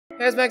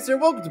Hey guys, Max here.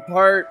 Welcome to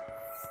part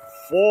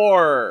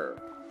 4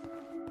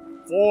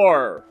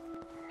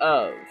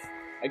 of,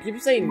 I keep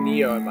saying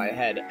Neo in my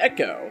head,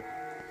 Echo.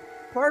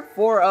 Part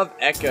 4 of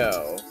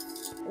Echo.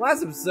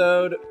 Last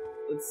episode,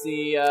 let's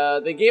see,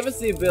 they gave us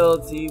the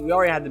ability, we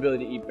already had the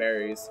ability to eat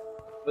berries,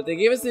 but they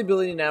gave us the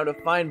ability now to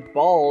find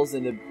balls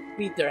and to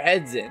beat their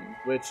heads in,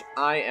 which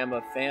I am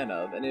a fan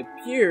of. And it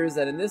appears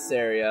that in this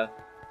area,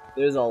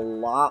 there's a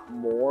lot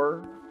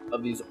more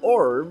of these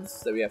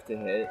orbs that we have to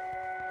hit.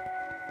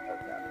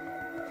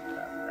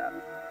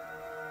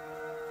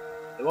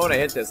 The moment I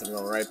hit this, I'm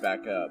going right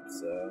back up,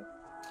 so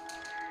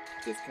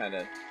just kind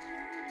of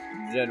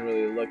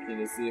generally looking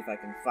to see if I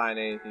can find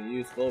anything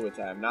useful, which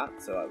I am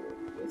not, so I will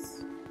do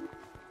this.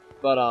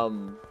 But,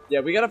 yeah,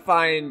 we gotta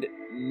find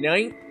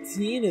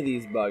 19 of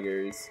these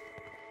buggers,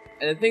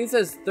 and the thing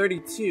says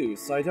 32,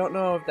 so I don't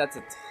know if that's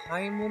a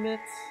time limit.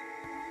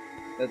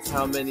 That's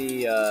how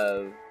many,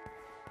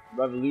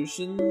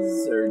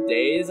 revolutions or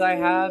days I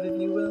have,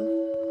 if you will.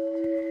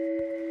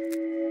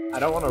 I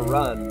don't want to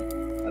run.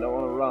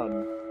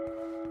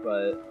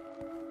 But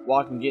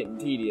walking getting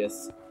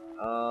tedious.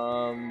 Let's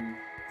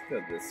go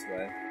this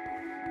way.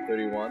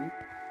 31.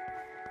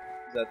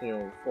 Is that thing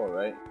over 4,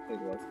 right? I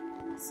think it was.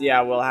 So yeah,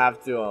 we'll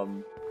have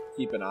to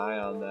keep an eye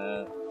on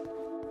that.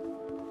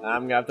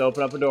 I'm gonna have to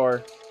open up a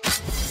door.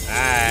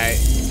 Alright.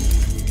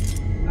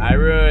 I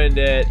ruined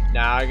it.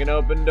 Now I can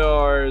open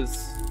doors.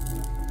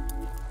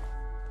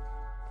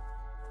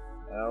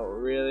 I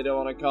really don't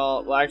want to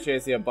call. Well, actually, I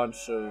see a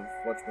bunch of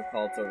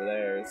whatchamacallits over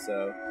there,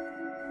 so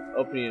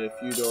opening a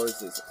few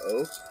doors is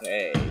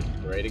okay.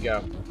 Ready to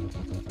go.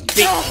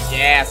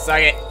 Yeah,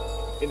 suck it.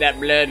 Get that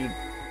blood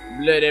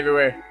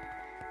everywhere.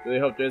 Really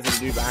hope there isn't a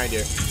dude behind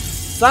here.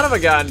 Son of a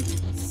gun.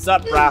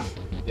 Sup, brah.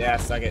 Yeah,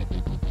 suck it.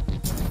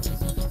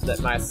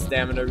 Let my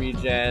stamina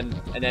regen,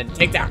 and then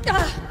takedown.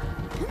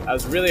 I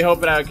was really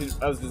hoping I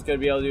was just gonna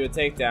be able to do a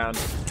takedown,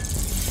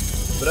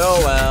 but oh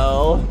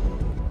well.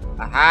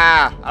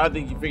 Aha! I don't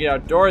think you figured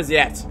out doors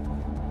yet.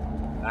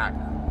 Ah,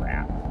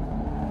 crap.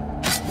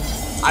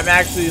 I'm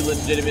actually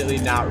legitimately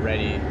not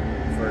ready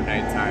for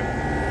nighttime.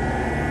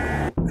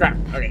 Crap.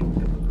 Okay.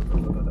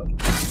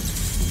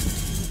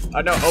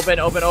 Oh no! Open!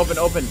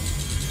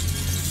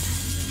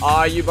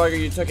 Aw, you bugger!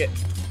 You took it.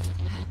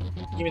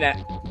 Give me that.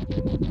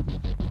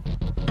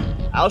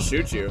 I'll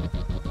shoot you.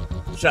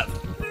 Shut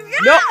up.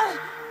 No!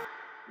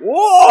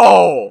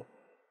 Whoa!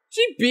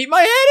 She beat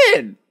my head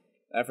in!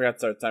 I forgot to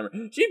start the timer.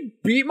 She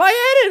beat my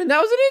head in, and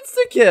that was an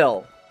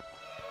insta-kill!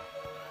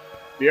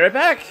 Be right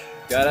back.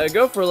 Gotta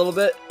go for a little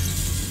bit.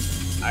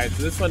 Alright,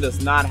 so this one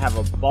does not have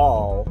a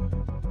ball.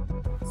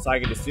 So I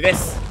can just do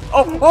this.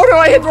 Oh no,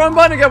 I hit the wrong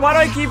button again! Why do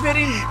I keep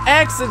hitting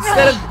X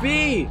instead of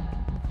B?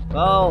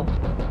 Well,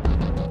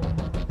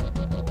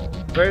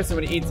 first I'm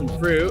gonna eat some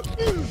fruit.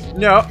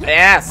 No,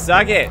 yeah,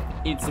 suck it.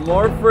 Eat some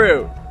more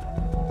fruit.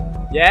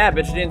 Yeah,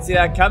 bet you didn't see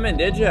that coming,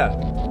 did ya?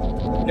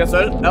 Guess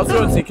what else you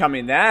don't see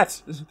coming? That.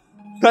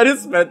 I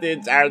just spent the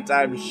entire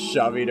time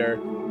shoving her.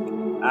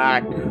 Ah,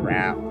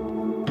 crap.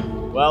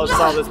 Well, let's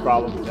solve this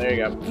problem. There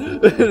you go.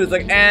 It's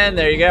like, and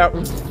there you go.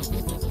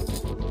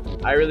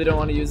 I really don't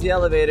want to use the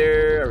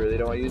elevator.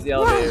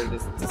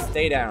 Just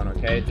stay down,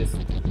 okay? Just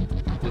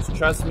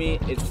trust me.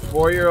 It's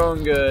for your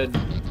own good.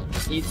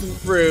 Eat some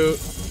fruit.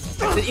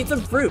 I said eat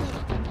some fruit.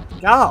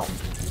 Go.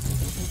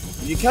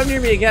 If you come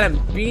near me again, I'm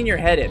beating your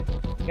head in.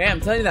 Okay,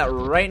 I'm telling you that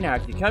right now.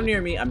 If you come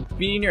near me, I'm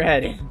beating your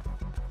head in.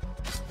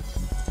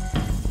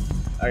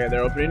 Okay,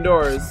 they're opening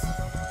doors.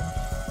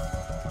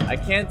 I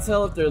can't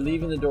tell if they're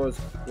leaving the doors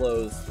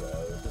closed,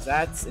 though, because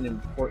that's an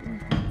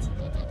important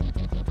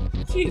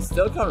detail. She's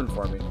still coming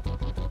for me.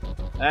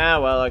 Ah,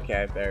 well,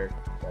 okay, better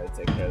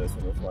take care of this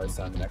one before I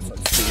send the next one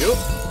to you.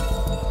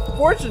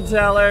 Fortune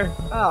teller!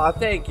 Oh,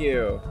 thank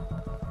you.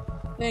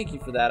 Thank you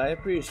for that, I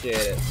appreciate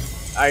it.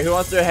 Alright, who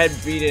wants their head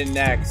beat in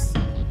next?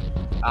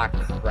 Ah,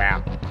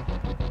 crap.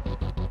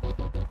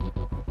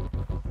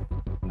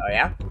 Oh,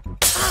 yeah?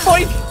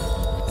 Boink!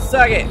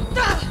 Suck it!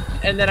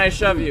 And then I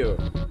shove you.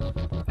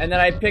 And then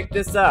I pick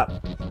this up.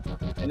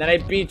 And then I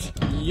beat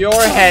your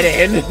head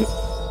in.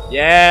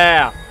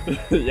 Yeah!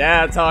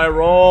 Yeah, that's how I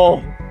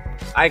roll.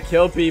 I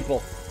kill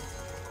people.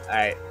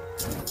 Alright.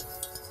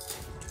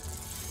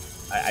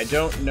 I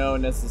don't know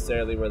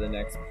necessarily where the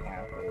next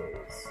path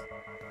is,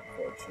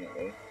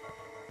 unfortunately.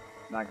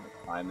 I'm not gonna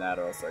climb that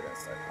or else they're gonna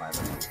start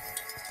climbing.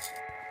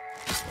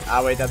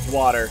 Ah, wait, that's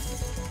water.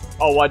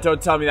 Oh, what?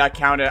 Don't tell me that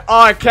counted.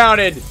 Oh, it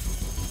counted!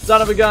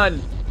 Son of a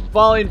gun!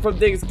 Falling from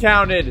things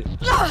counted!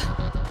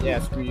 Yeah,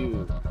 screw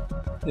you.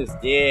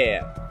 Just,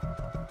 yeah.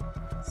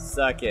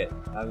 Suck it.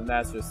 I'm the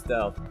master of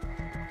stealth.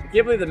 I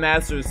can't believe the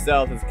master of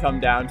stealth has come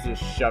down to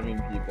just shoving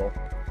people.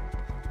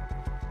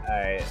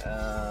 Alright,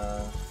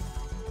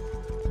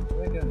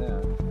 where do I go now?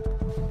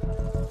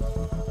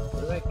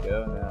 Where do I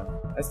go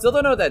now? I still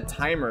don't know what that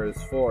timer is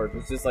for. If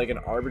it's just like an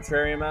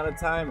arbitrary amount of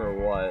time or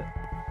what.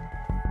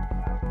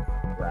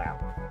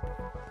 Crap.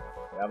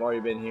 Yeah, I've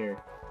already been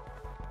here.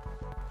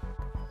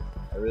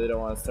 I really don't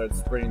want to start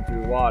sprinting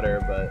through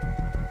water, but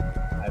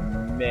I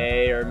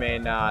may or may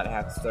not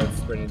have to start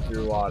sprinting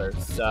through water.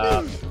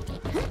 Sup?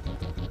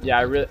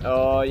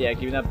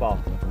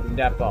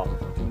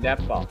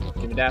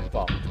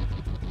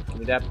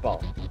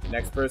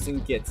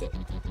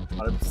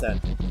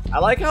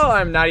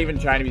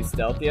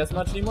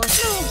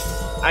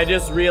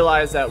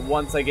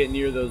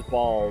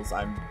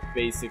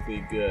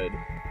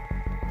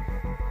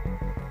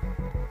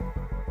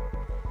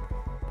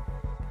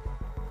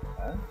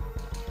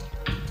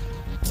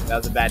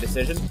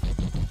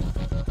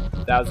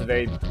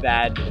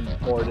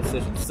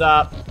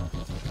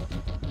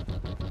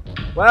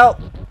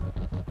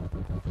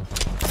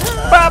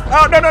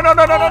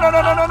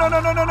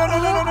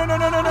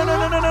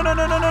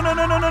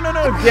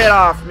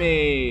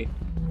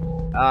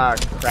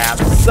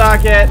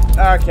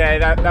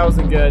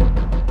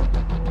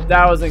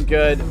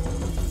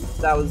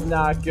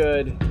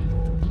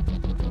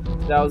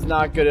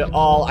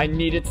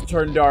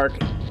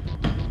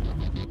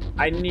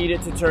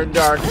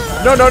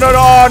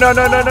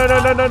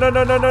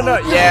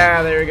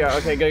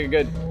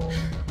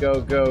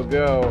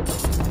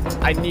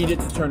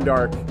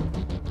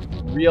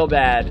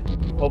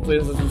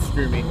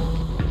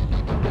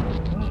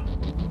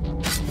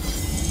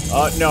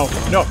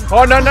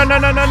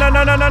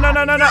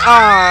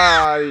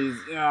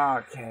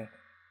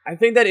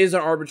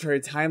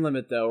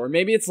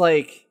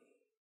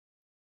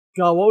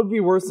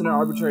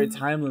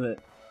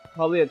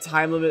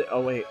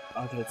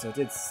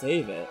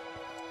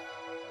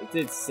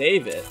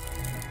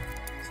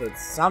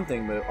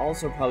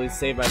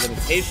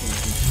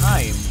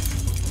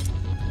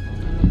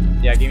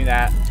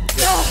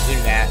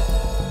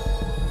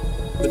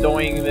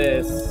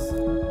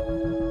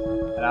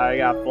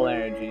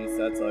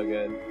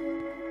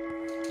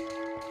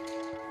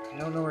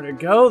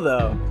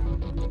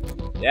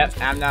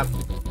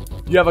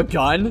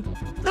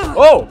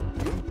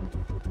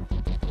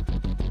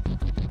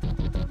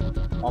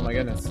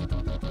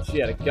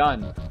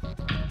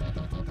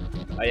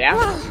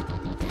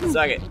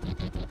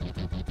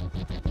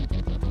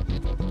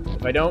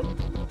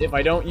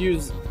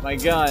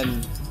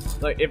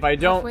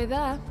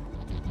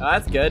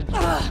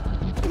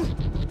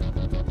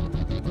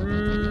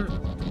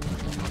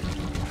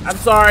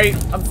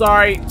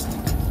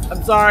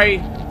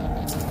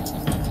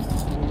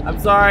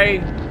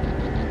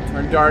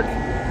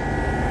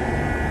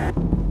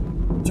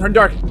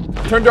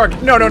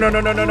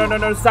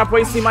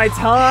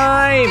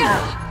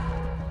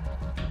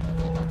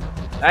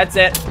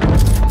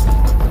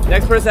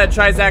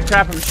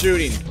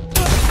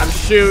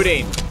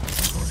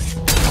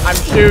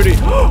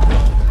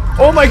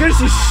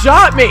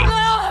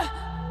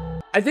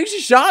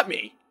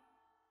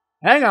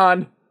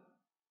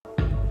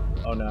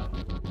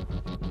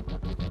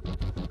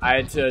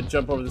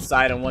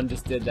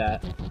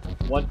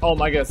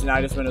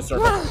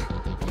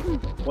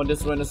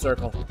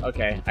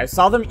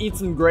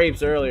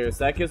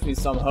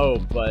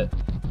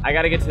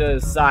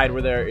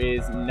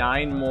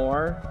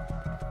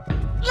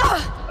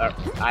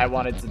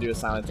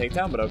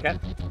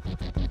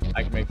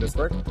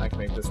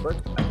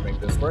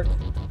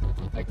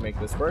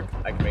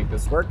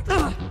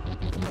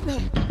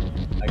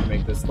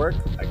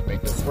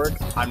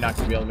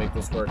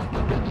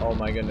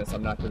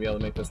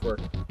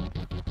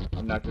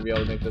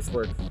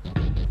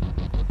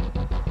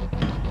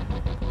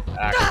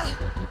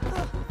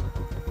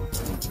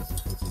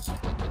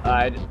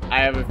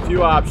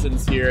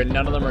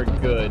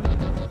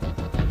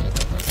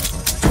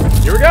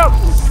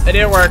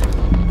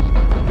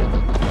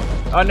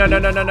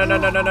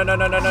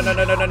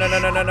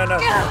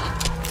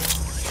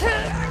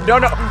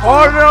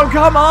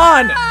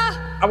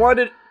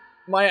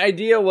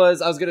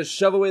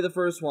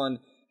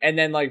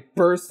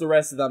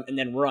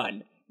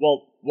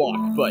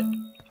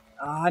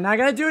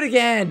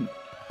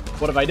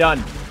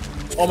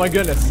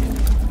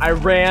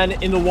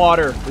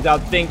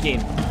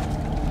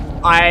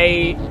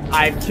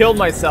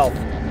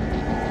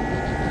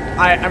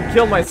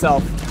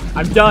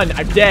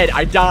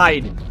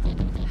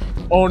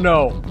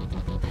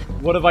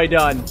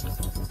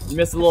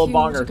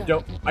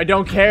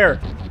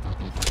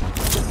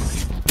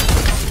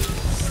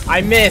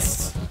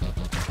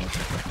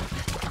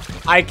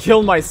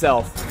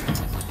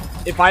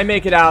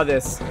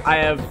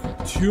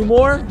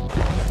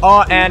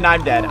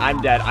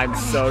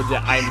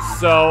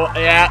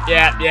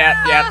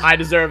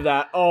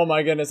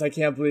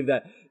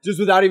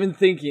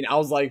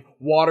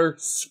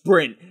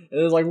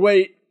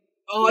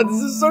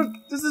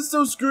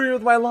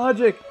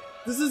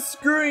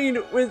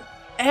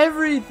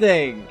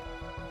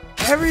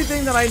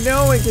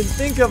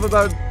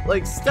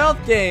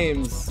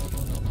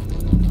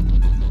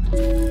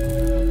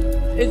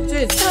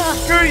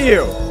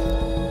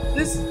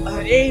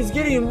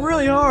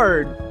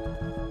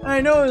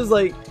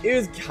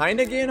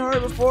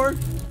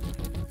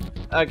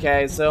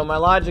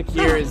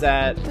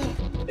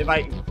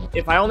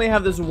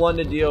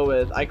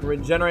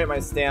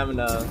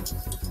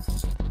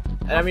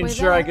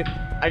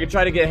 I could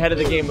try to get ahead of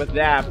the game with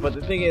that, but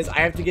the thing is, I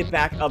have to get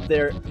back up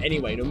there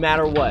anyway, no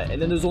matter what.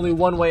 And then there's only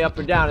one way up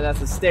or down, and that's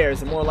the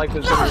stairs, and more likely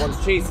there's gonna be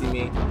one's chasing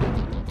me.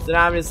 So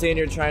now I'm just sitting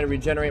here trying to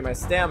regenerate my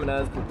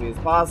stamina as quickly as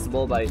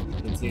possible by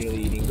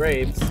continually eating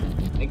grapes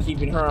and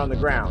keeping her on the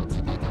ground.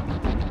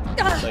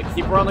 So I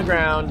keep her on the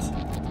ground,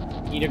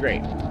 eat a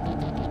grape.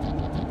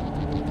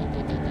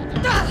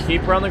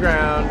 Keep her on the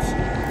ground,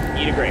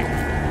 eat a grape.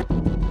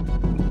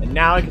 And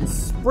now I can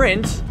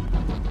sprint.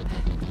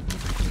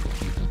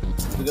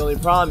 But the only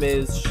problem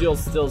is she'll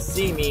still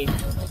see me.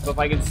 So if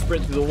I can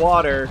sprint through the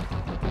water,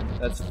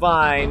 that's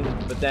fine.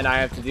 But then I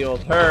have to deal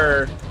with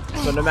her.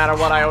 So no matter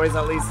what, I always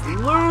at least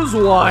lose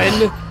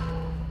one.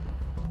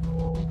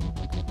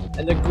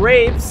 And the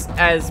grapes,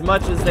 as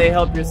much as they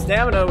help your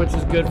stamina, which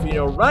is good for, you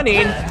know,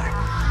 running,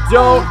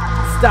 don't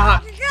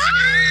stop.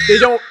 They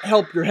don't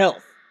help your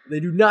health. They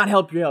do not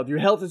help your health. Your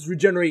health is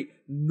regenerate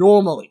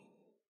normally.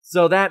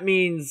 So that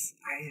means...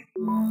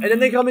 And then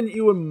they come into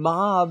you in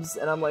mobs,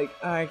 and I'm like,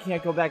 oh, I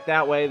can't go back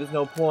that way. There's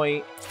no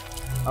point.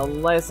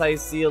 Unless I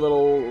see a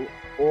little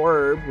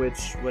orb,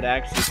 which would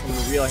actually come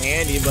real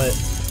handy, but...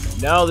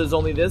 No, there's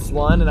only this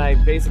one, and I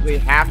basically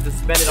have to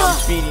spend it on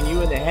feeding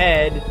you in the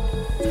head.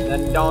 And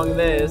then dong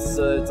this,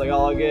 so it's like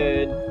all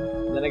good.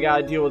 And then I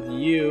gotta deal with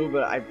you,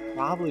 but I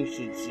probably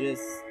should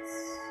just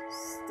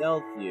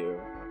stealth you.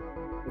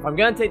 If I'm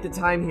gonna take the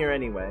time here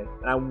anyway,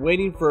 and I'm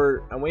waiting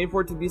for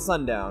it to be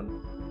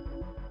sundown.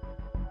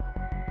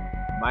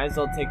 Might as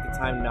well take the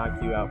time to knock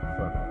you out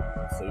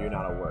permanently, so you're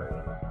not a worry.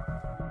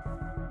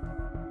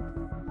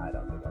 I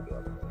don't think I'll be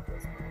able to make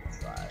this. I'm gonna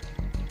try.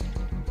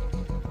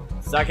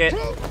 Suck it!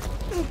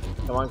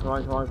 Come on, come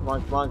on, come on, come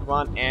on, come on, come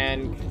on,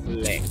 and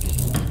click.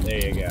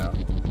 There you go.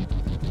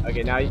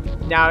 Okay,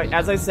 now,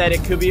 as I said,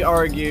 it could be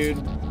argued.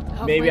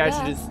 Maybe I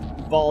should just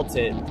vault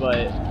it,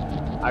 but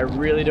I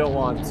really don't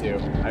want to.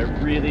 I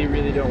really,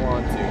 really don't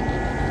want to.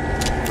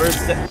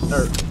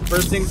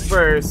 First things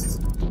first.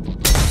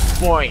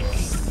 Boink.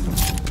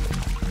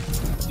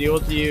 Deal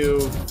with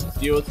you.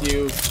 Deal with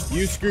you.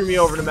 You screw me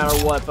over no matter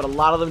what, but a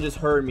lot of them just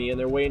heard me, and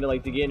they're waiting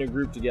to get in a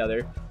group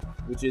together,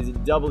 which is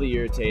doubly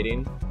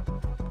irritating.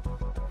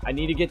 I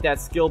need to get that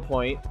skill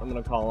point, I'm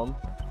gonna call them.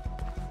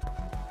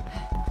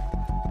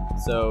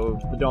 So,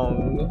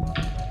 badong.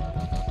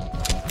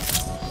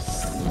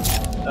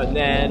 And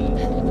then,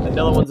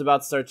 another one's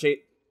about to start seeing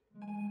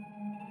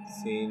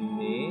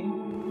me.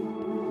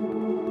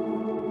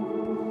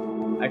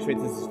 Actually,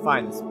 this is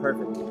fine, this is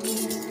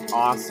perfect.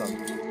 Awesome.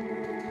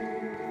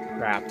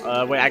 Crap.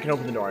 Wait, I can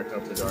open the door,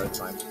 it's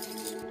fine.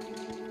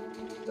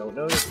 Don't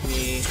notice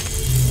me.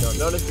 Don't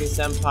notice me,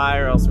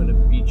 senpai, or else I'm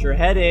gonna beat your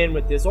head in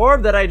with this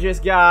orb that I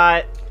just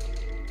got.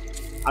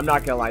 I'm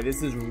not gonna lie,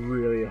 this is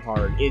really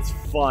hard. It's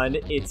fun.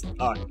 It's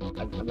I'm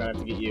gonna have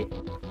to get you.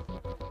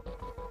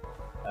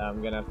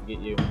 I'm gonna have to get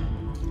you.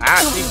 Ah,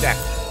 see that.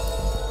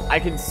 I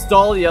can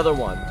stall the other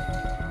one.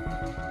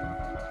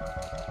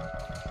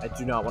 I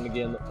do not want to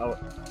get in the,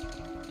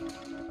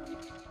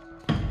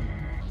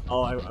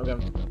 I'm gonna,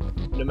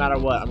 no matter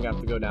what, I'm gonna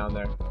have to go down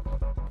there.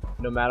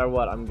 No matter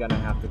what, I'm gonna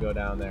have to go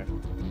down there.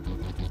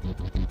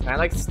 Can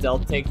I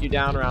stealth take you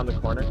down around the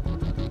corner?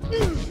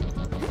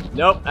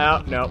 Nope.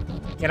 Oh, nope.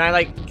 Can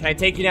I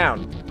take you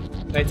down?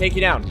 Can I take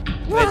you down?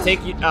 Can I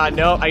take you?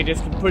 No, I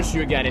just can push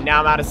you again, and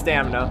now I'm out of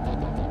stamina.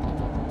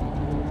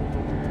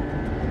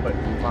 But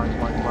come on,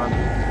 come on, come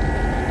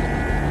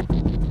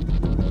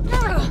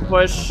on.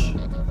 Push.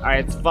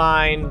 Alright, it's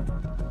fine.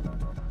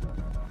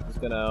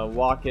 Just gonna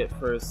walk it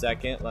for a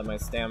second, let my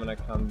stamina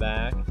come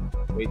back.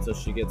 Wait till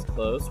she gets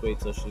close, wait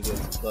till she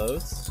gets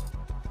close.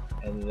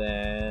 And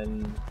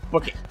then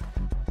book it.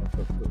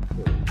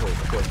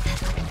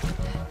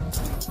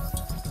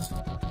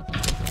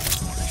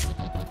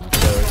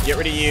 So get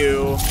rid of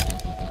you.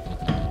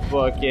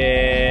 Book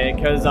it.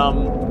 Cause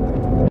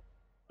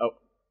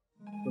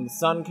when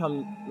sun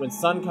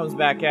comes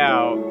back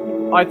out.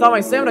 Oh, I thought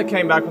my stamina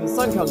came back when the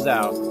sun comes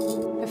out.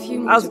 A few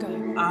months ago.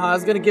 I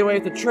was gonna get away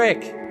with the trick.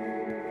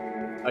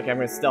 Okay, I'm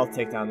gonna stealth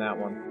take down that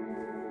one.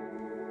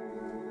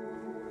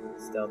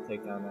 Stealth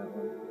take down that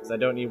one. Because I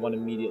don't need one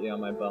immediately on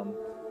my bum.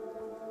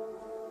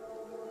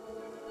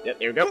 Yep,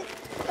 there we go.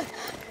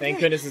 Thank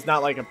goodness it's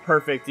not like a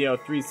perfect,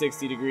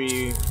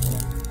 360-degree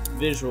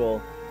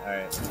visual.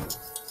 Alright.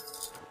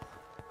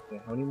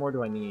 Okay, how many more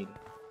do I need?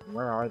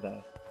 Where are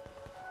they?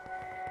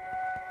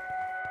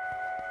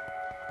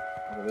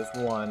 Okay, there's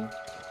one.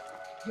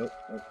 Nope,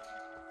 nope.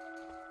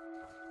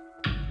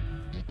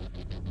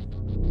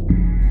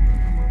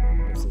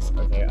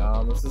 Okay,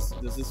 let's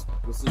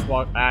just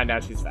walk. Ah, now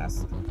she's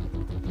fast.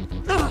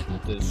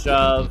 Just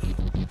shove.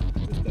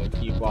 Just gonna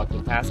keep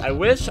walking past. I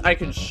wish I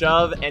could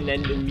shove and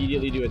then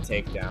immediately do a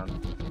takedown.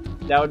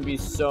 That would be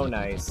so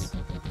nice.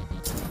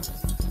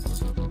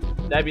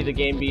 That'd be the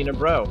game being a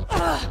bro.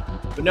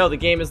 But no, the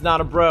game is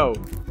not a bro.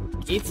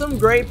 Eat some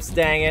grapes,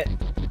 dang it.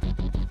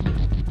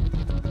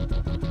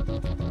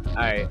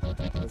 Alright,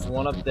 there's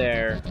one up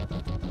there.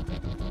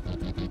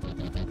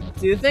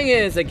 See, the thing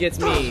is that gets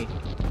me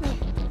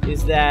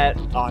is that,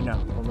 oh no,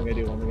 what am I gonna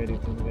do, what am I gonna do,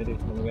 what am I gonna do,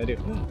 what am I gonna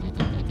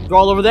do? They're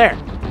all over there.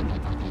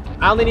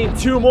 I only need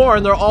 2 more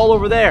and they're all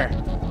over there.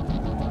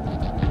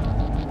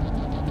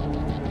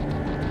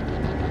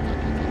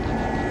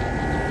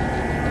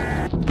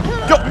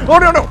 Go! Oh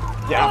no no!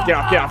 Get off, get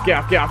off, get off, get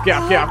off, get off, get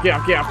off, get off, get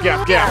off, get off, get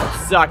off, get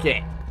off. Suck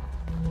it.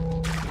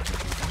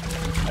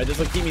 Alright, this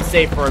will keep me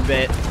safe for a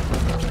bit.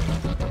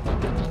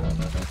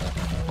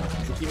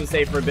 This will keep me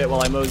safe for a bit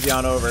while I mosey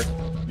on over.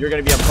 You're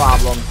gonna be a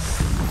problem.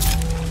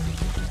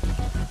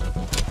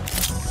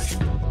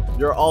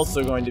 You're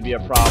also going to be a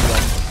problem.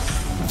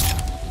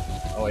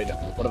 Oh wait,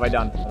 what have I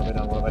done? What have I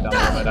done? What have I done?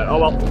 What have I done? Oh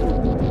well.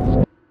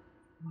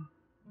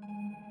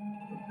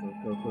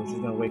 Go, go, go. She's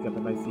gonna wake up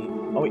at my feet.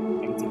 Oh wait, I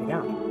can take her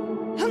down.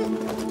 I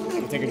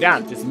can take her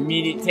down. Just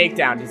immediate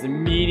takedown. Just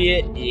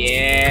immediate.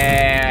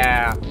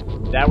 Yeah.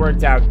 That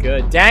worked out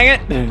good. Dang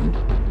it.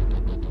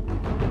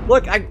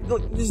 Look,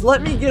 just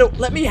let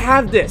me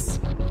have this.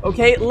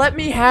 Okay? Let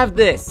me have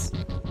this.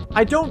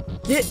 I don't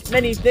get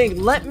many things.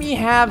 Let me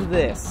have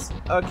this.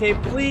 Okay,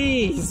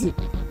 please.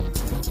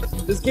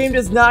 This game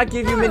does not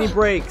give you many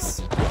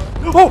breaks.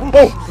 Oh,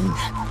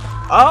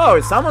 oh.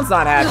 Oh, someone's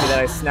not happy that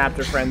I snapped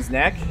her friend's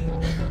neck.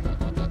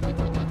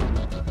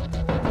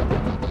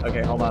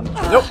 Okay, hold on.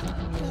 Nope.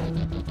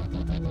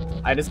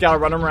 I just gotta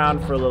run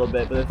around for a little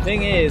bit. But the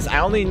thing is, I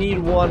only need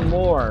 1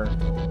 more.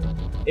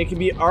 It can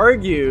be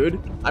argued.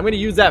 I'm gonna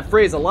use that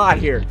phrase a lot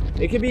here.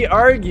 It can be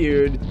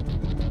argued.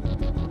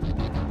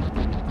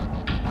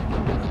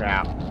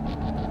 Crap.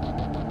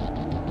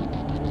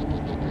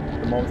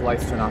 The moment the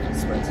lights turn off, it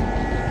sprints.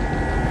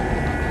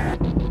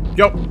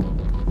 Go!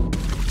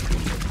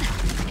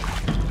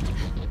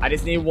 I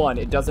just need 1.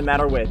 It doesn't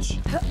matter which.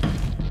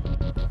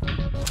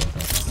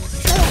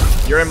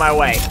 You're in my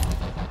way.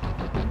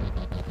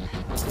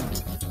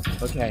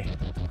 Okay.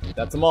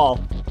 That's them all.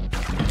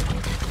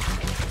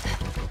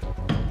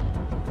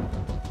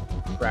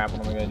 Crap,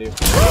 what am I gonna do?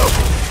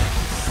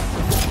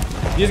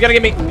 He's gonna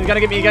get me! He's gonna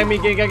get me!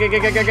 He's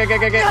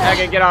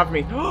gonna get off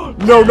me! No,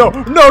 no!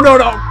 No, no,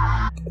 no!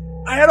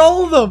 I had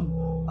all of them!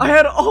 I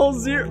had all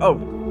 0. Oh. Oh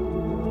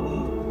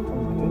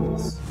my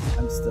goodness.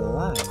 I'm still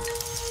alive.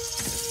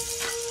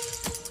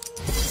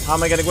 How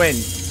am I gonna win?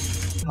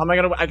 How am I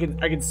gonna... I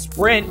can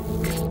sprint.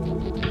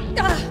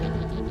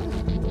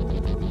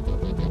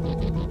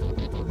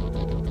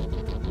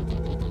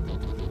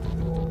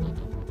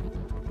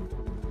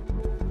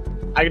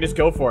 I can just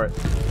go for it.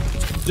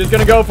 Just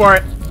gonna go for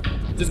it.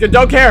 Just gonna...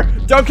 Don't care!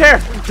 Don't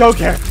care! Don't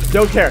care!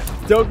 Don't care!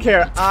 Don't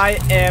care! I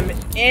am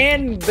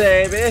in,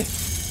 baby!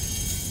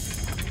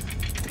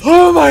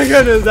 Oh my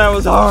goodness, that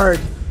was hard!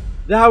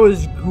 That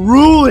was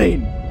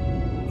grueling!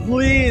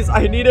 Please,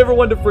 I need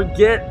everyone to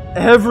forget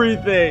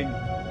everything!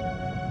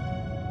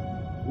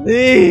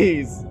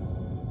 Please!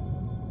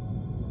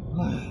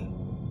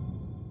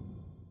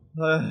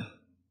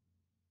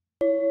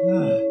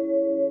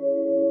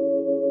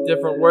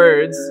 Different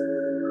words.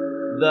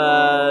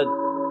 The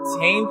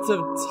taint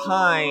of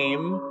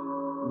time.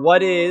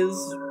 What is,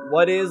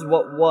 what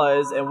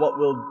was, and what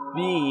will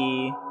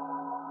be.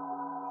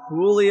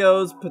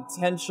 Julio's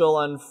potential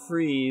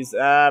unfreeze.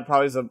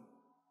 Probably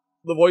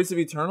the voice of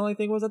eternal, I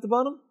think, was at the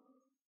bottom.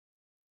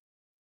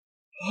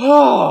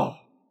 Oh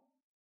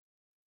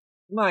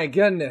my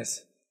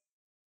goodness.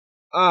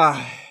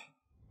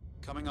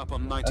 Coming up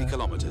on 90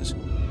 kilometers.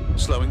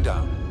 Slowing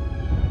down.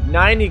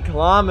 90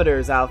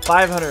 kilometers out of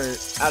 500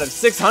 out of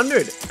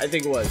 600, I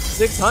think it was.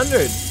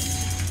 600.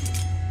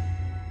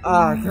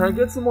 Can I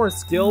get some more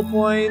skill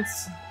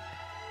points?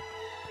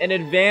 An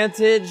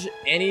advantage?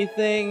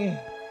 Anything?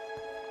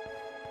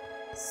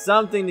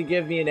 Something to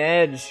give me an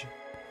edge.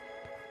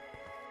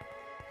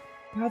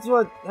 That's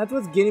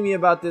what's getting me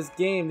about this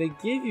game. They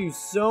give you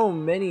so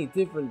many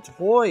different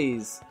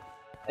toys.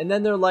 And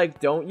then they're like,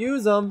 don't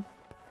use them.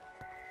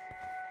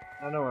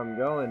 I don't know where I'm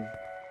going.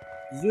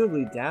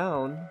 Presumably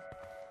down.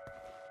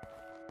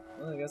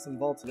 Well, I guess I'm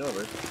vaulting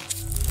over.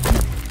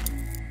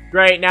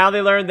 Great, now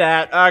they learned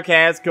that.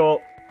 Okay, that's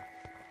cool.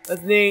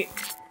 That's neat.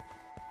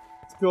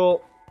 It's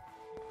cool.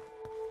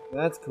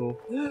 That's cool.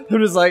 I'm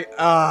just like,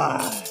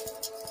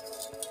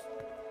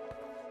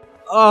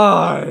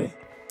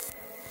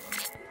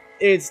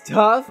 it's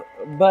tough,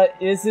 but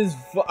this is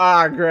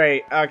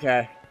great.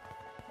 Okay.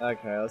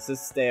 Okay, let's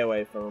just stay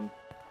away from him.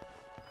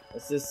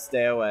 Let's just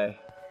stay away.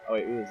 Oh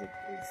wait, ooh,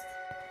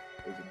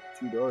 there's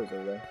 2 doors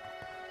over there.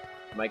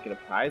 Might get a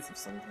prize of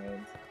some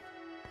kind.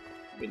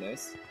 That'd be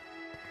nice.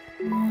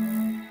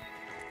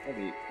 That'd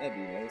be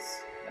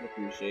nice. I'd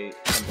appreciate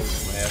something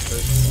for my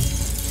efforts.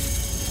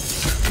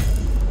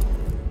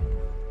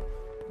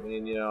 I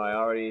mean, you know, I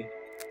already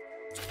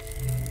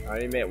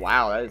made.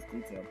 Wow, that is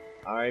detailed.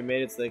 I already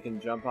made it so they can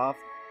jump off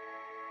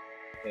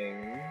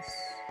things.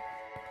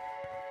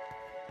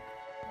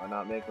 Why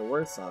not make it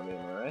worse on me,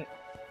 am I right?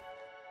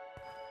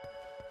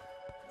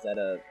 Is that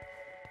a...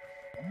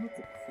 Oh, it's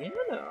a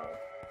piano!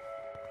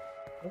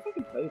 What if I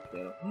can play the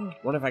piano?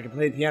 What if I can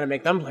play the piano and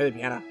make them play the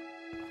piano?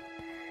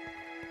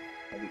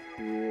 That'd be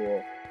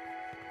cool.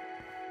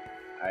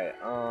 Alright,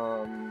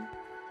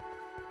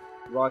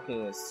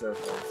 rocking in a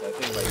circle, so I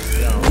think if I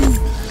jump...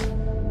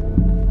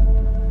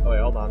 Oh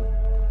wait, hold on.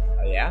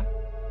 Oh yeah?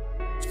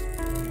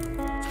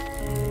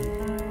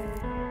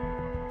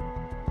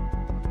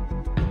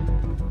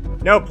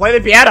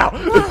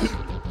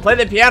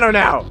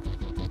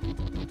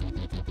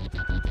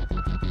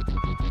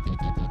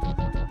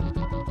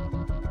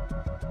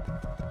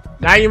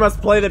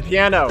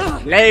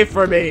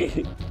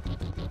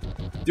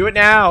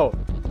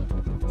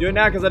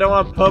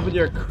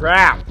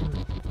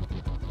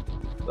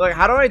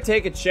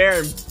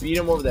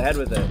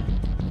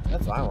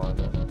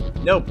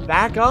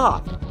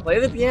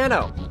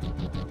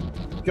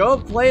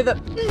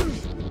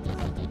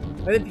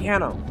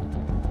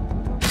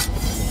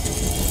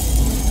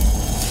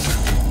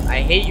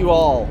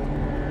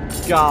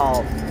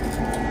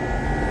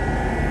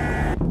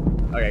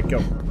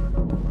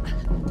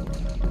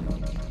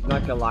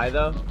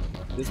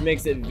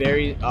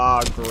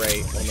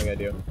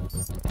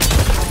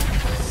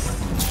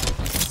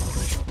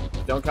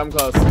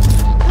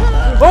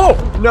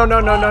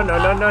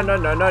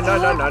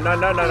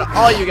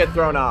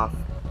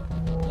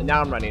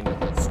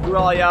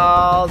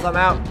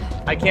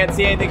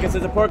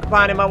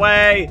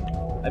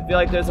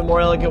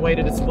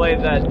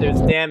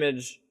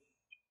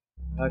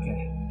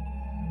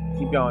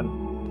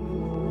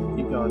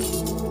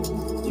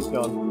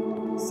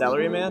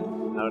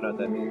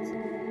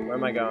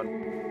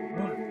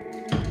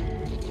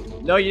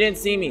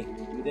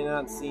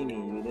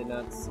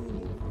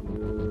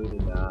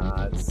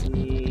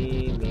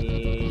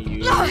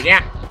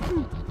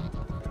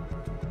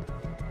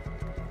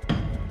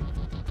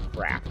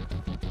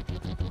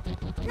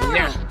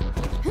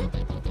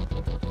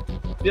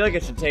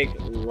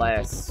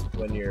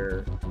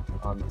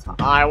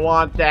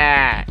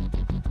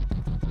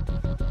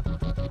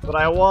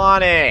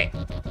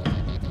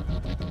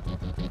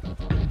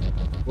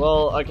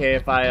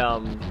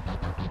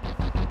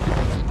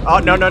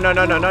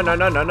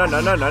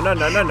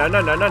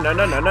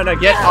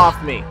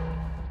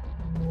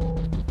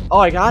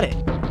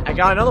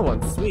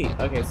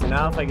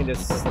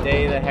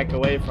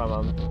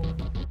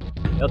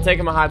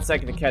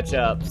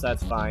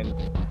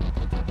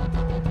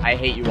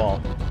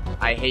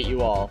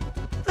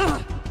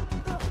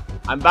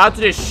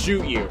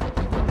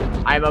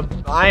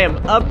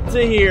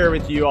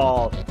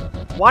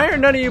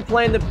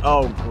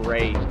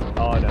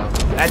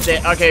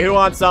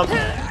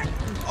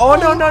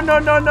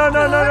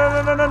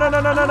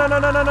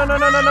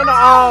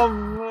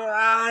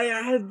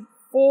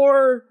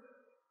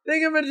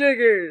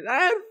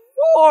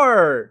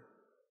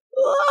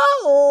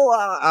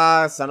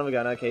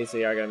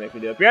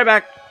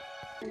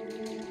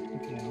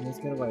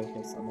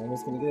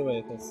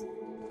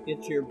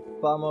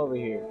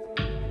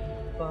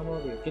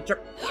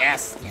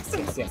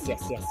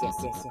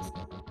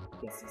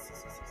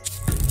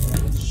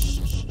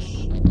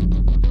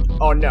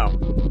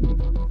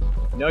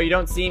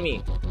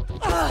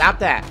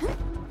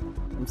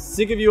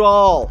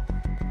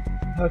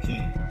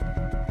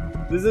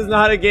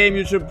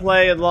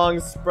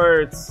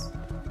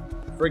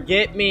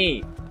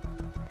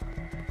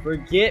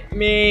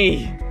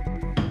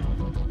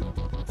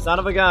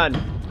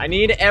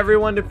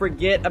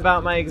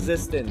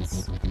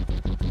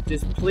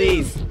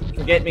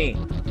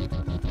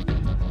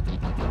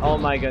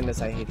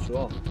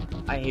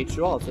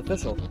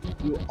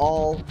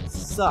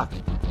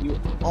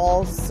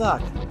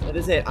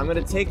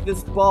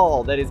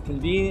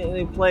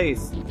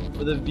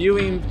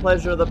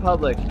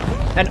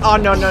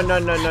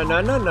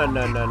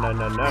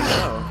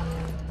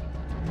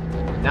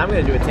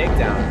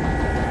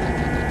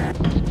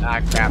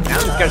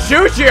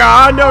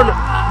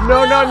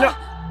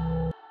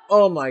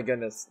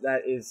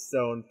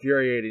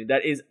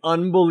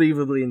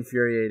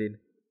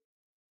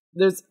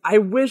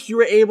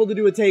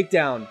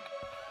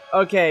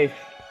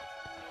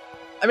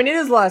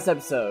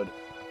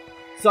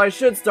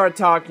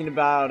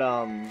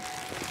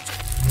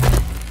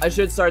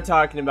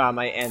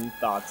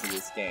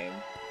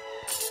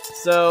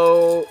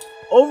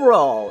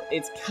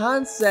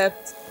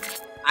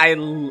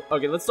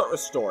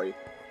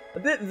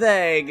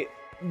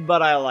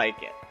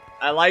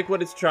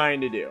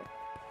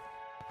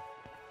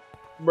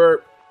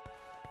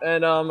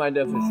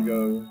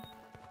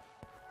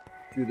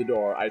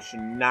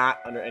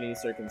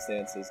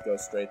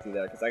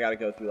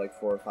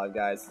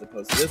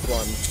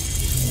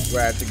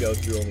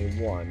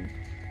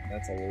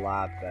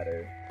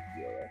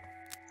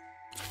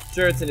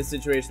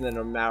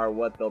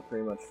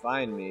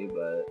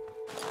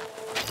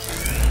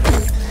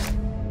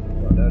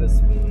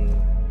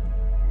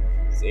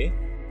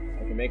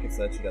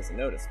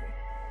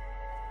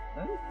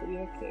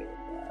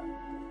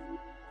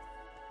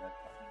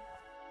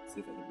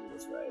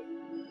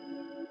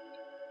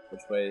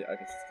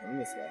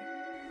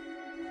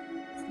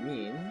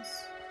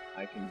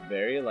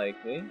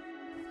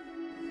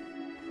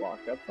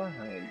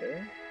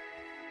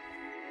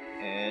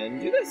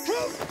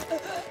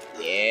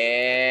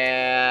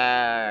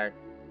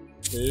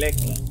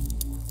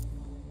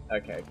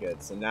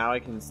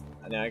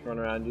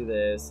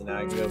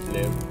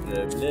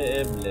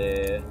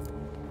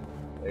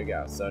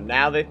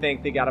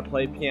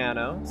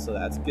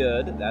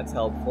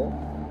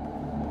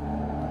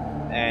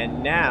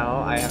 And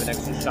now I have an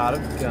extra shot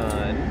of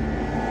gun.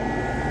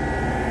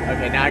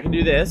 Okay, now I can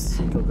do this.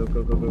 Go, go,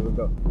 go, go, go,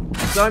 go, go.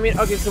 So, I mean,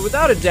 okay, so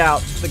without a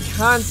doubt, the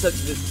concept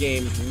of this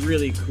game is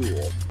really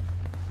cool.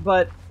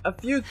 But a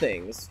few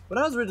things. When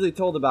I was originally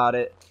told about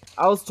it,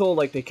 I was told,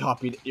 like, they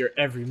copied your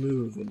every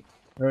move and...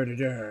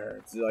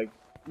 It's like,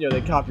 you know,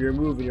 they copy your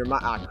move and your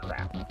mind... Ah,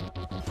 crap.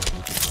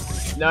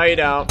 No, you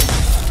don't.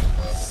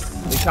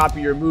 They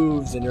copy your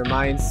moves and your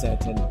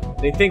mindset, and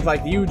they think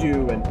like you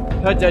do, and...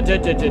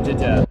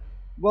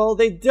 Well,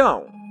 they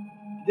don't.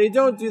 They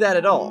don't do that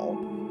at all.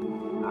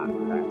 Ah,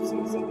 crap,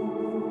 seriously.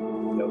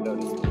 Don't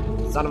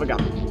notice. Son of a gun.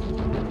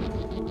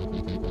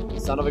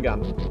 Son of a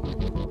gun.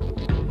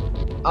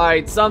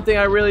 Alright, something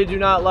I really do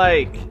not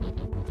like.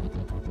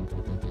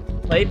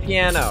 Play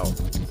piano.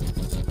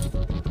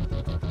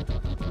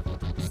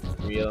 Just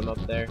 3 of them up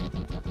there.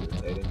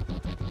 Irritating.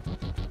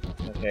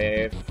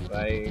 Okay, if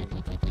I...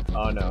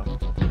 Oh no.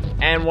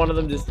 And one of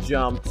them just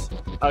jumped.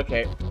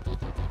 Okay.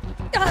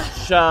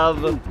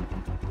 Shove.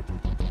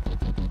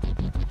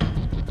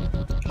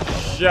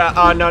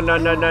 Oh, no, no,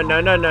 no, no, no,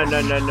 no, no,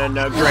 no, no, no,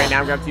 no. Great, now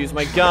I'm gonna have to use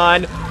my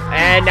gun.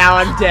 And now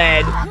I'm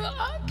dead.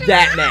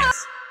 That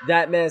mess.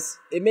 That mess.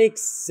 It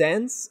makes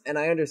sense, and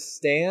I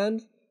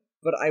understand,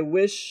 but I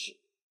wish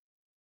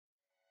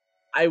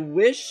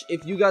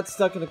if you got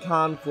stuck in a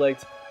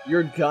conflict,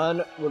 your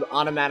gun would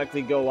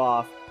automatically go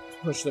off to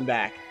push them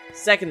back.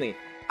 Secondly,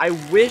 I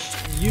wish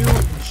you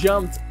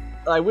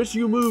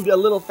moved a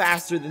little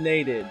faster than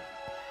they did.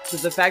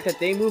 Because the fact that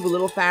they move a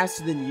little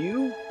faster than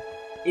you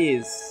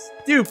is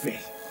stupid.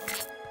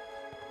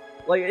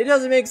 Like, it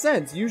doesn't make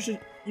sense. You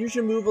should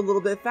move a little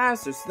bit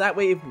faster, so that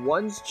way if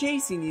one's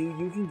chasing you,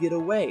 you can get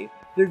away.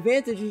 Their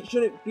advantage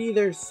shouldn't be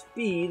their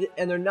speed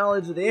and their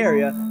knowledge of the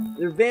area.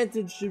 Their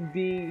advantage should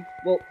be,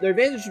 well, their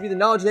advantage should be the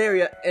knowledge of the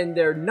area and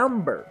their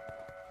number.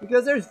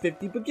 Because there's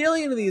 50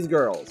 bagillion of these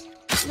girls.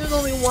 And there's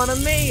only one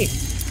of me.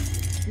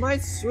 My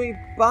sweet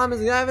bomb is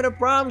having a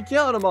problem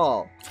killing them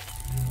all.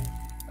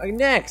 Like,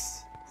 next.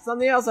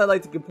 Something else I'd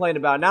like to complain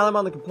about. Now that I'm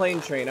on the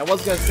complaint train. I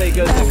was gonna say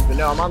good things, but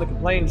no, I'm on the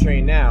complaint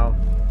train now.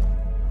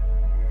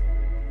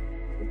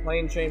 The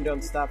complaint train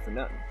don't stop for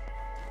nothing.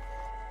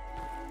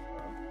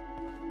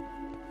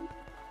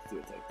 Let's do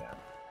a takedown.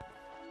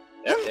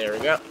 Yep, there we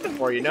go.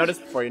 Before you notice.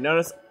 There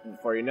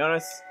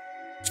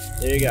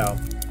you go.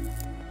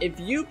 If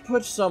you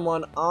push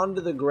someone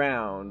onto the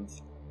ground...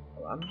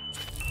 Hold on.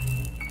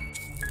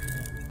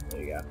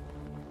 There you go.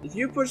 If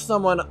you push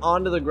someone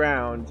onto the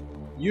ground,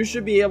 you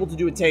should be able to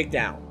do a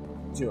takedown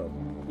to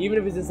them. Even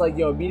if it's just like,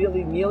 yo,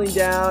 immediately kneeling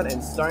down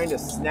and starting to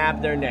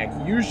snap their neck.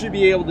 You should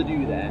be able to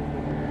do that.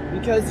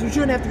 Because you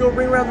shouldn't have to go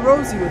ring around the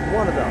rosy with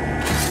one of them.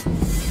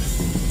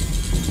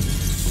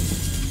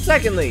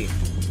 Secondly,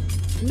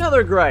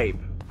 another gripe.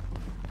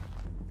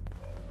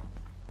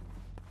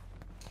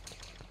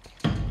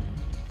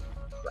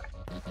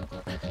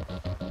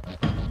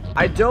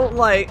 I don't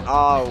like...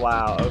 Oh,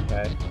 wow,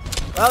 okay.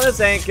 Well,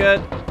 this ain't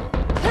good.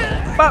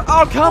 But,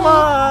 oh, come on!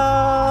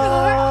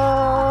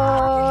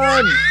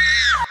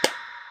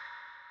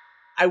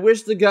 I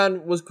wish the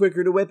gun was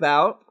quicker to whip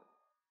out.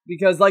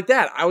 Because like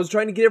that, I was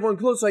trying to get everyone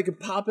close so I could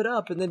pop it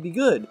up and then be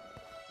good.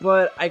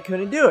 But I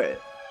couldn't do it.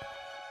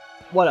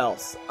 What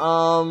else?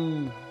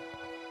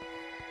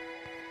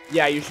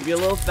 Yeah, you should be a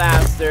little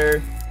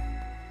faster.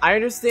 I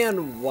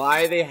understand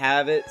why they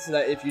have it so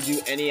that if you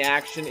do any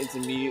action, it's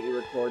immediately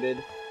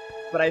recorded.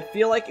 But I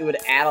feel like it would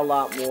add a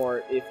lot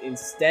more if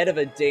instead of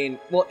a day...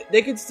 Well,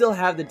 they could still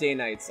have the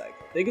day-night cycle.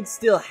 They could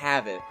still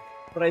have it.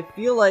 But I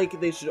feel like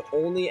they should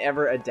only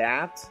ever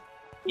adapt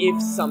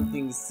if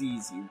something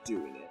sees you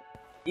doing it.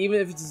 Even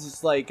if it's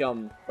just like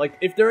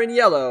if they're in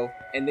yellow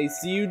and they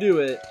see you do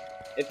it,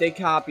 if they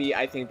copy,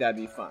 I think that'd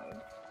be fine.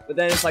 But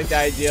then it's like the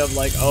idea of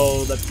like,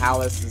 oh, the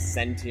palace is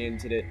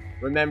sentient and it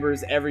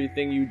remembers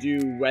everything you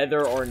do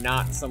whether or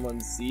not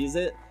someone sees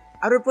it.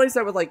 I'd replace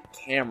that with like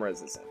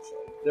cameras, essentially.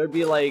 There'd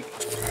be like...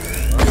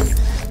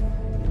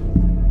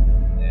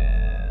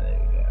 Yeah, there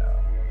you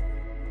go.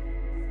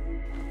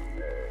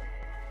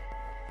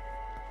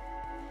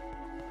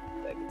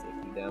 That could take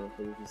you down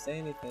before you can say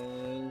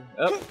anything.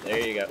 Oh, there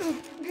you go.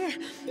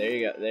 There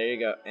you go, there you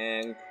go.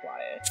 And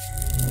quiet.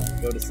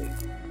 Go to sleep.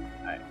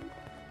 Alright.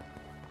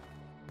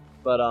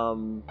 But,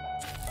 oh.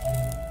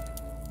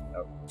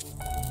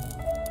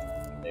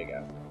 There you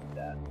go.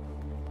 That.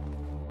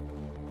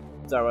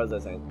 Sorry, what was I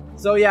saying?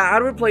 So yeah,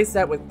 I'd replace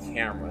that with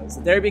cameras.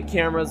 There'd be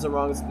cameras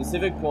along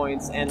specific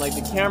points, and like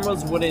the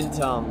cameras wouldn't,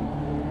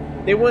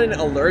 they wouldn't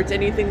alert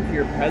anything to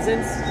your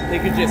presence. They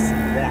could just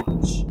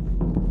watch.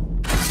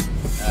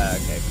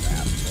 Okay,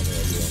 crap. What do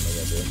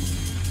I do?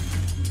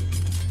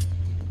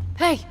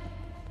 Hey!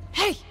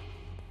 Hey!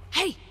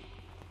 Hey!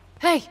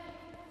 Hey!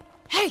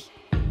 Hey!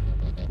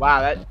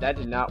 Wow, that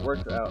did not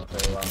work out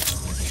very well.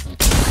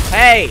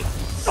 Hey!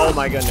 Oh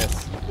my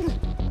goodness.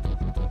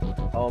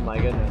 Oh my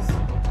goodness.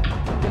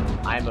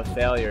 I'm a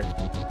failure.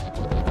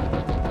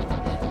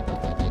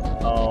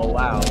 Oh,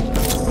 wow.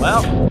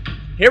 Well,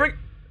 here we...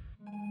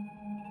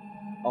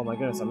 Oh my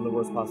goodness, I'm in the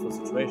worst possible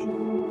situation.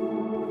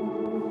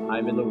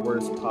 I'm in the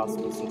worst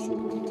possible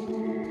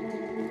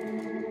situation.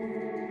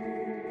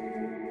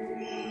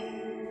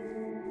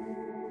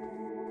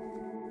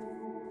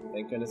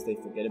 Thank goodness they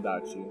forget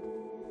about you.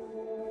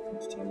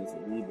 Each time there's a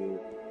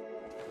reboot.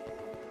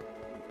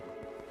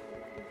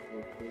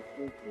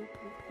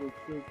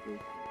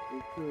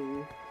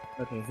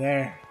 Okay,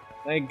 there.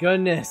 Thank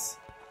goodness.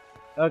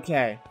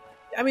 Okay.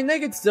 I mean, they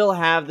could still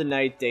have the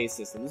night-day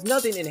system. There's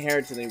nothing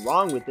inherently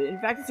wrong with it. In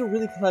fact, it's a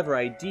really clever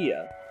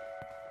idea.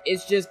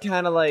 It's just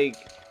kind of like...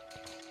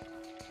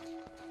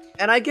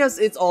 And I guess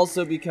it's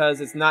also because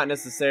it's not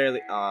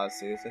necessarily... Aw,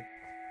 seriously?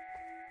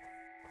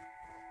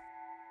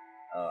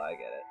 Oh, I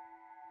get it.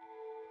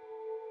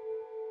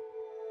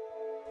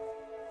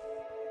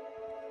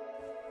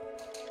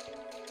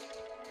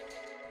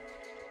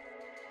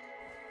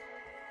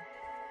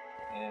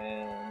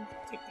 And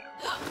take down.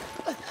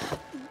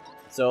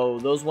 So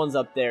those ones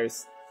up there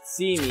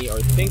see me or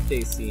think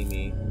they see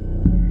me,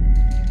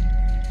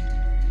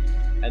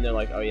 and they're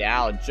like, "Oh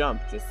yeah, I'll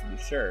jump just to be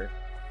sure."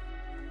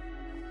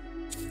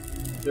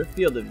 Their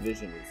field of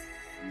vision is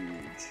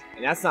huge,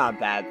 and that's not a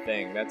bad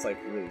thing. That's like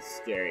really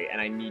scary,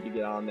 and I need to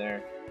get on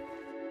there.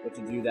 But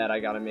to do that, I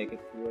gotta make it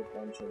through a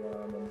bunch of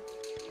them, and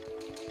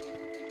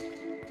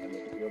I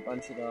make it through a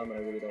bunch of them, and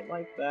I really don't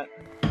like that.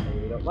 I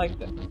really don't like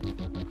that.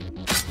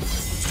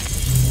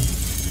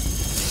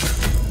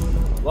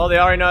 Well, they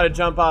already know how to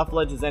jump off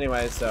ledges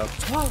anyway, so...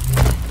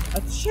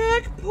 A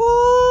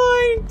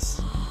checkpoint!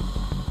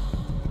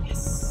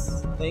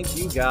 Yes! Thank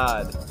you,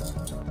 God.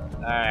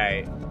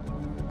 Alright.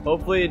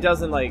 Hopefully it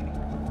doesn't, like...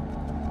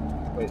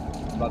 Wait,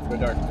 it's about to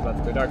go dark, it's about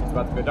to go dark, it's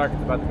about to go dark,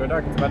 it's about to go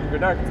dark, it's about to go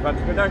dark, it's about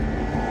to go dark.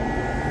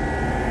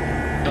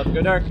 It's about to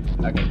go dark.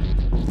 Okay.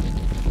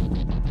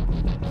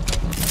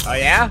 Oh,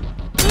 yeah?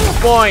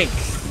 Boink!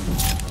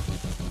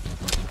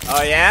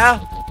 Oh, yeah?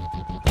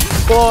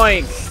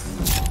 Boink!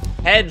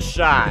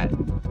 Headshot.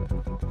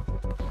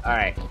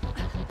 Alright.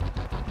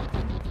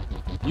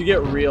 You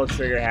get real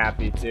trigger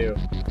happy too.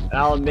 And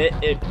I'll admit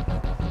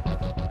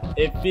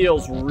it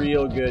feels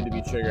real good to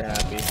be trigger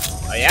happy.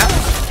 Oh yeah?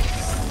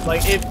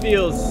 Like it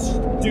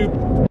feels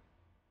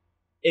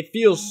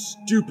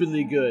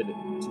stupidly good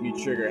to be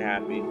trigger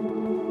happy.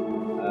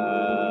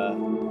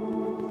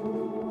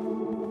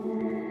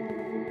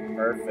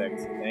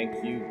 Perfect.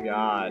 Thank you,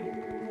 God.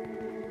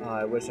 Oh,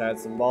 I wish I had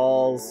some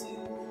balls.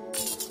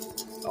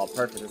 Oh,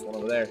 perfect. There's one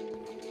over there.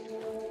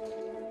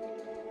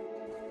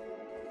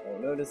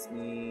 Don't notice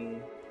me.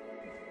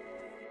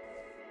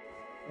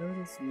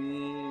 Notice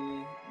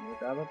me. I'm gonna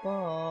grab a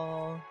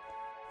ball.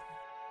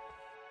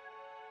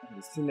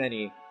 There's too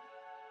many.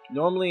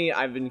 Normally,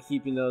 I've been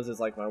keeping those as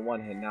like my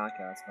one-hit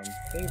knockouts. But I'm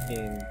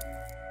thinking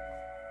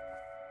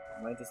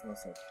I might just want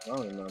to start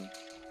throwing them.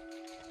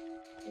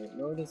 Don't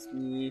notice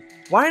me.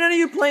 Why are none of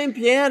you playing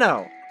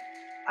piano?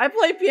 I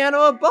play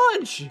piano a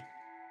bunch.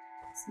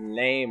 It's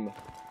lame.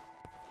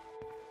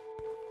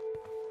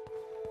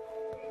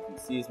 If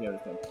he sees me, I'm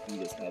just gonna beat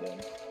his head in.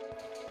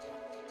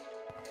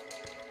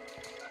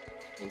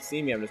 If they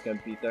see me, I'm just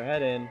gonna beat their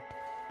head in.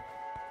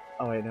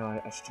 Oh wait, no,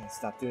 I should try to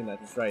stop doing that.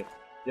 That's right.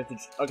 You have to.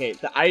 Okay,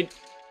 okay,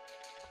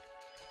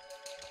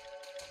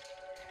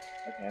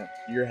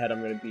 your head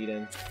I'm gonna beat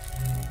in.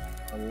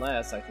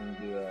 Unless I can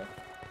do a.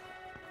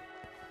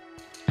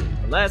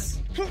 Unless.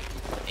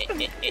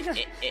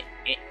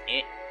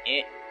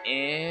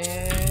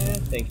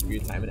 Thank you for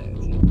your time and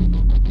energy.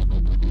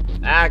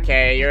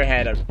 Okay, your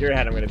head I'm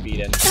gonna beat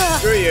in.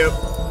 Screw you.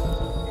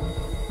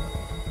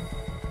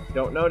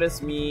 Don't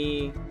notice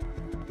me.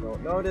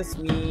 Don't notice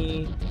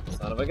me.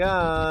 Son of a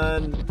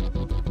gun.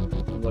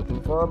 I'm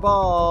looking for a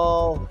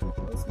ball.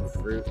 Oh, some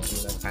fruit. I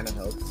mean, that kind of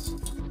helps.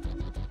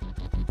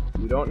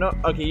 You don't know.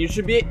 Okay, it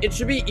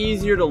should be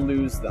easier to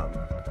lose them.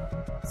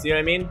 See what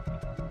I mean?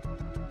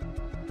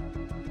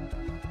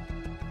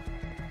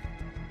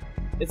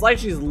 It's like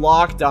she's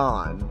locked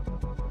on.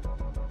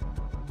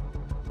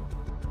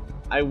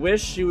 I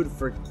wish she would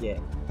forget.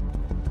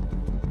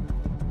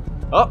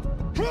 Oh!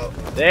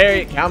 There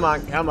you come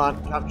on, come.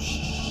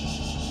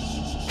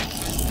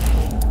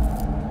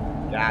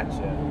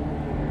 Gotcha.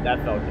 That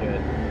felt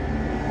good.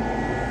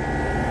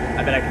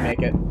 I bet I can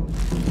make it.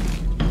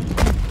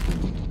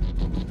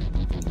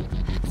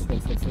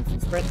 Sprint.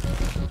 Sprint.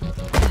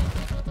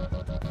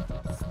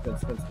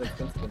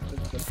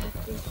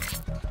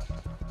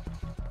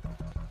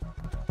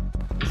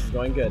 This is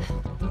going good.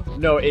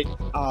 No,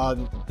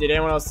 did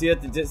anyone else see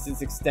it? The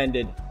distance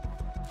extended.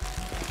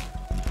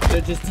 So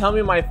just tell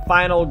me my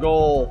final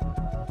goal.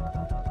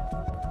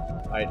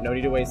 Alright, no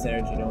need to waste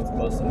energy. No one's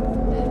close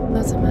enough.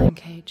 That's a man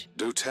cage.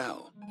 Do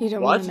tell. You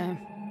don't want to know.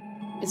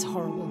 It's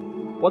horrible.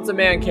 What's a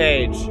man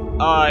cage?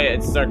 Oh, yeah,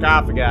 it's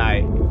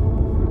sarcophagi.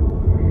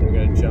 They're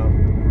gonna jump.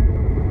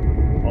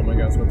 Oh my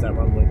gosh, what's that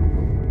rumbling?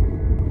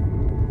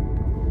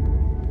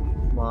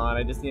 Come on,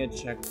 I just need a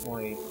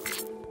checkpoint.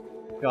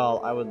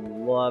 God, I would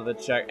love a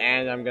check.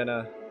 And I'm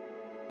gonna...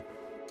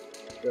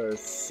 There are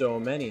so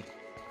many.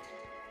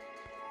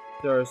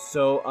 There are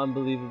so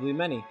unbelievably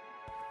many.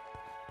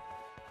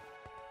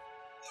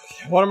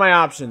 What are my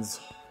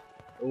options?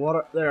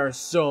 There are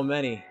so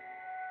many.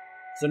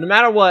 So no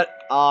matter what,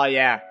 oh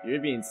yeah, you're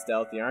being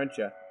stealthy, aren't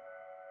you?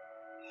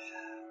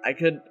 I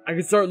could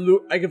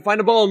find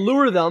a ball and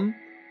lure them.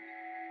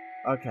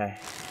 Okay.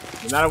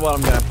 No matter what,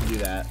 I'm gonna have to do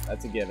that.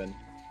 That's a given.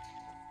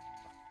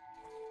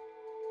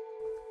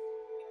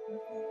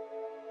 Okay.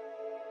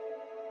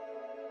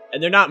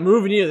 And they're not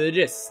moving either, they're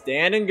just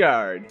standing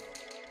guard. If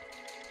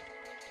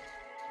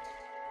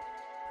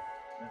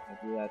I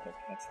do that, they'll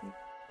catch me.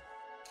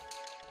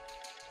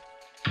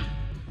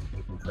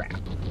 Crap.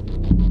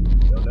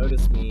 Don't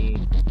notice me.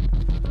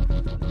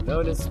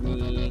 Notice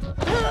me.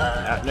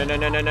 No, no, no,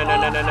 no, no, no,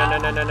 no, no, no,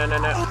 no, no, no, no,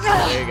 no.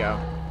 There you go.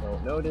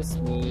 Don't notice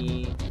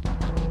me.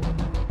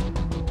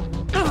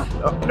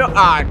 Oh, no.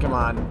 Ah, come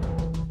on.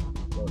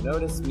 Don't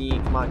notice me.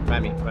 Come on, come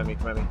at me, come at me,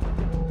 come at me.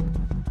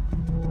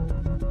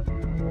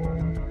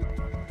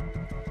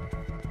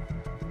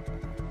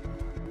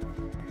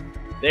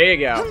 There you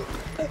go.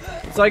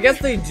 So I guess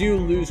they do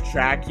lose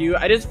track of you.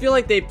 I just feel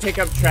like they pick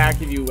up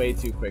track of you way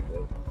too quickly.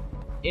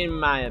 In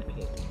my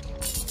opinion.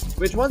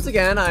 Which, once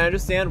again, I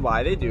understand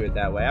why they do it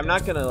that way. I'm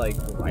not gonna, like,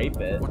 gripe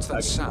it. What's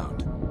that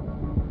sound?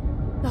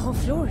 The whole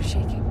floor is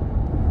shaking.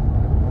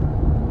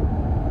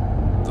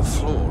 The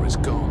floor is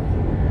gone.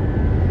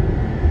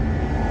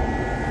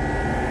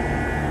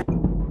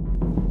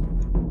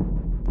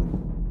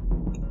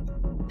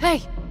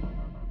 Hey!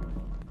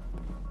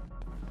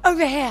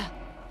 Over here!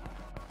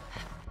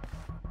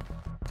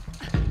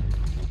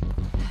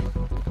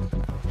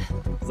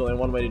 There's only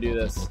one way to do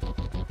this.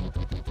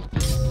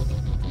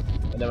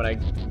 And then when I...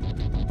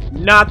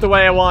 Not the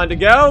way I wanted to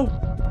go!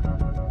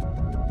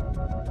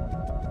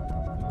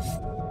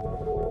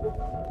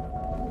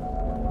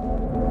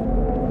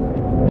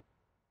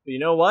 But you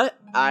know what?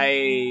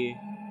 I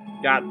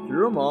got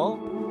through them all.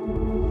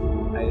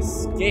 I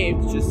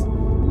escaped, just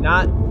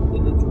not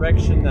in the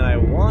direction that I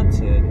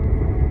wanted.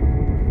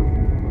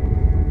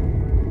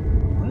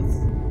 What?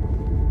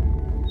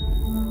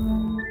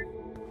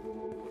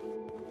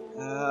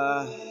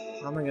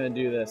 How am I gonna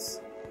do this?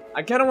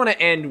 I kind of want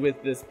to end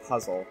with this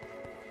puzzle.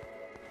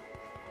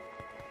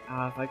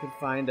 If I could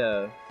find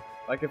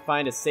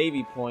a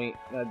savey point,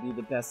 that'd be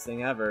the best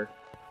thing ever.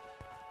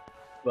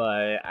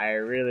 But I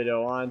really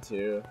don't want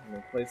to. And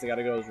the place I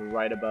gotta go is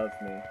right above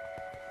me.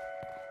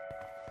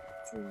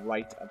 It's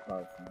right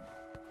above me.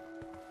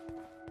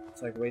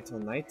 So I can wait till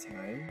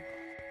nighttime.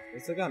 I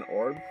still got an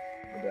orb?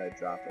 Or did I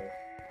drop it?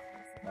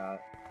 I forgot.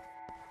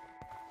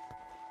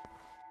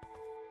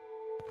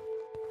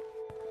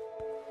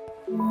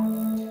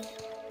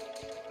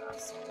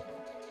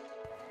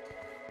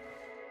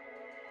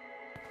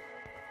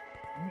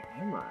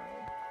 Where am I?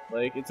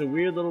 Like, it's a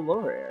weird little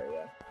lower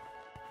area.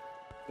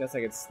 Guess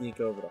I could sneak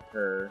over to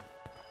her.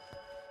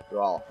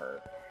 Draw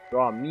her.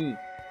 Draw me.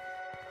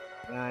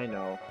 Yeah, I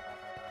know.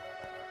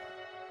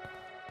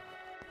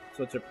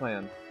 So what's your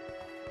plan?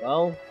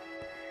 Well,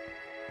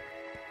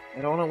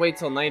 I don't want to wait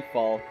till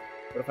nightfall.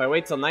 But if I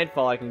wait till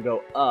nightfall, I can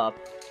go up.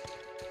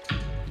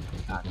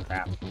 Ah,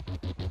 crap.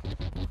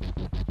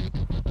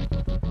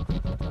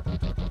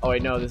 Oh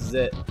wait, no, this is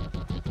it.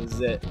 This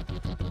is it.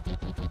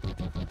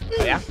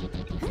 Oh, yeah?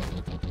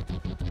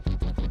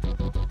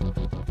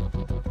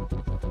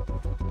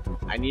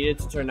 I need it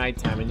to turn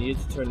nighttime. I need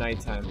it to turn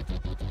nighttime.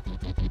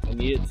 I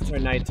need it to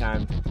turn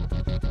nighttime.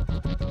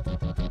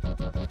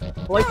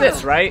 Like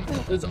this, right?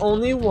 There's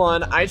only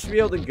one. I should be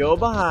able to go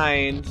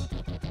behind.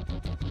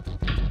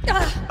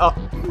 Oh.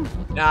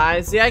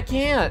 See, I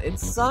can't. It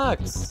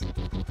sucks.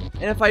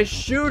 And if I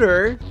shoot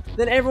her,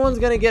 then everyone's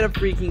gonna get a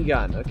freaking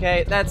gun,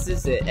 okay? That's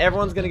just it.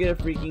 Everyone's gonna get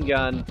a freaking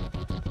gun.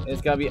 And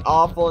it's gonna be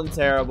awful and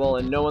terrible,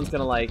 and no one's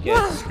gonna like it.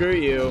 Screw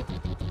you.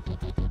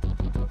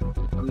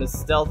 I'm gonna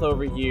stealth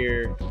over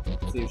here.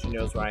 See if she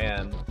knows where I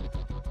am.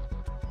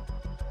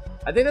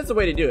 I think that's the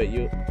way to do it.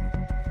 You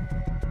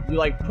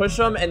like push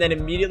them and then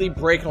immediately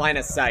break line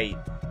of sight.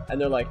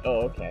 And they're like,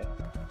 oh, okay.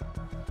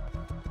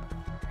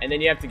 And then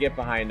you have to get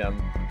behind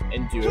them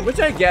and do it. Which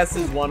I guess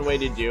is one way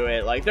to do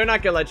it. Like, they're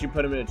not gonna let you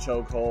put them in a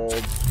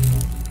chokehold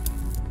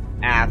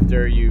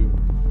after you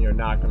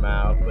knock them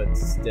out, but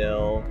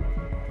still.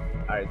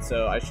 Alright,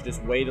 so I should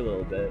just wait a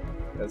little bit.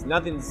 Because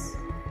nothing's...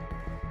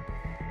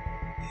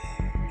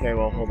 Okay,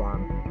 well, hold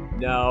on.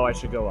 No, I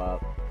should go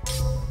up.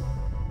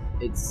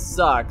 It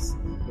sucks,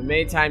 but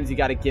many times you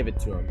gotta give it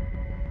to him.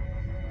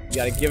 You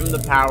gotta give him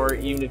the power,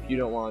 even if you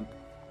don't want.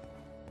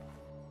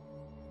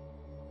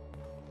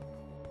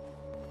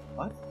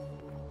 What?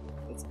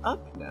 It's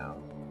up now.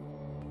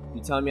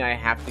 You telling me I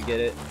have to get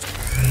it?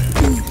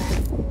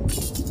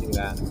 Give me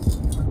that.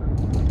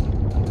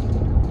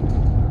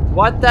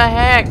 What the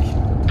heck?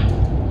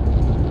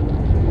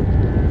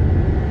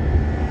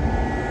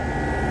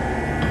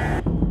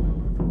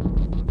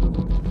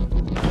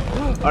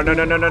 Oh no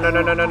no no no no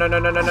no no no no no no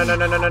no no no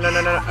no no no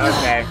no no.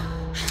 Okay.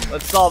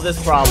 Let's solve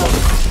this problem.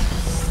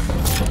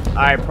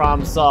 Alright,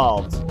 problem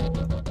solved.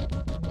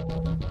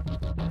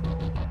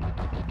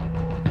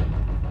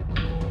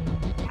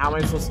 How am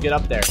I supposed to get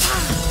up there?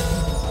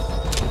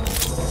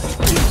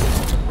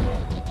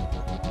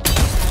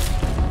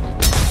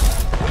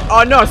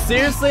 Oh no,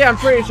 seriously? I'm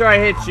pretty sure I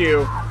hit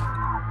you.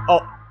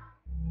 Oh.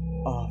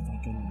 Oh,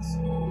 thank goodness.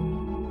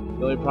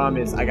 The only problem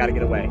is I gotta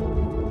get away.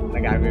 I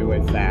gotta get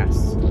away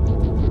fast.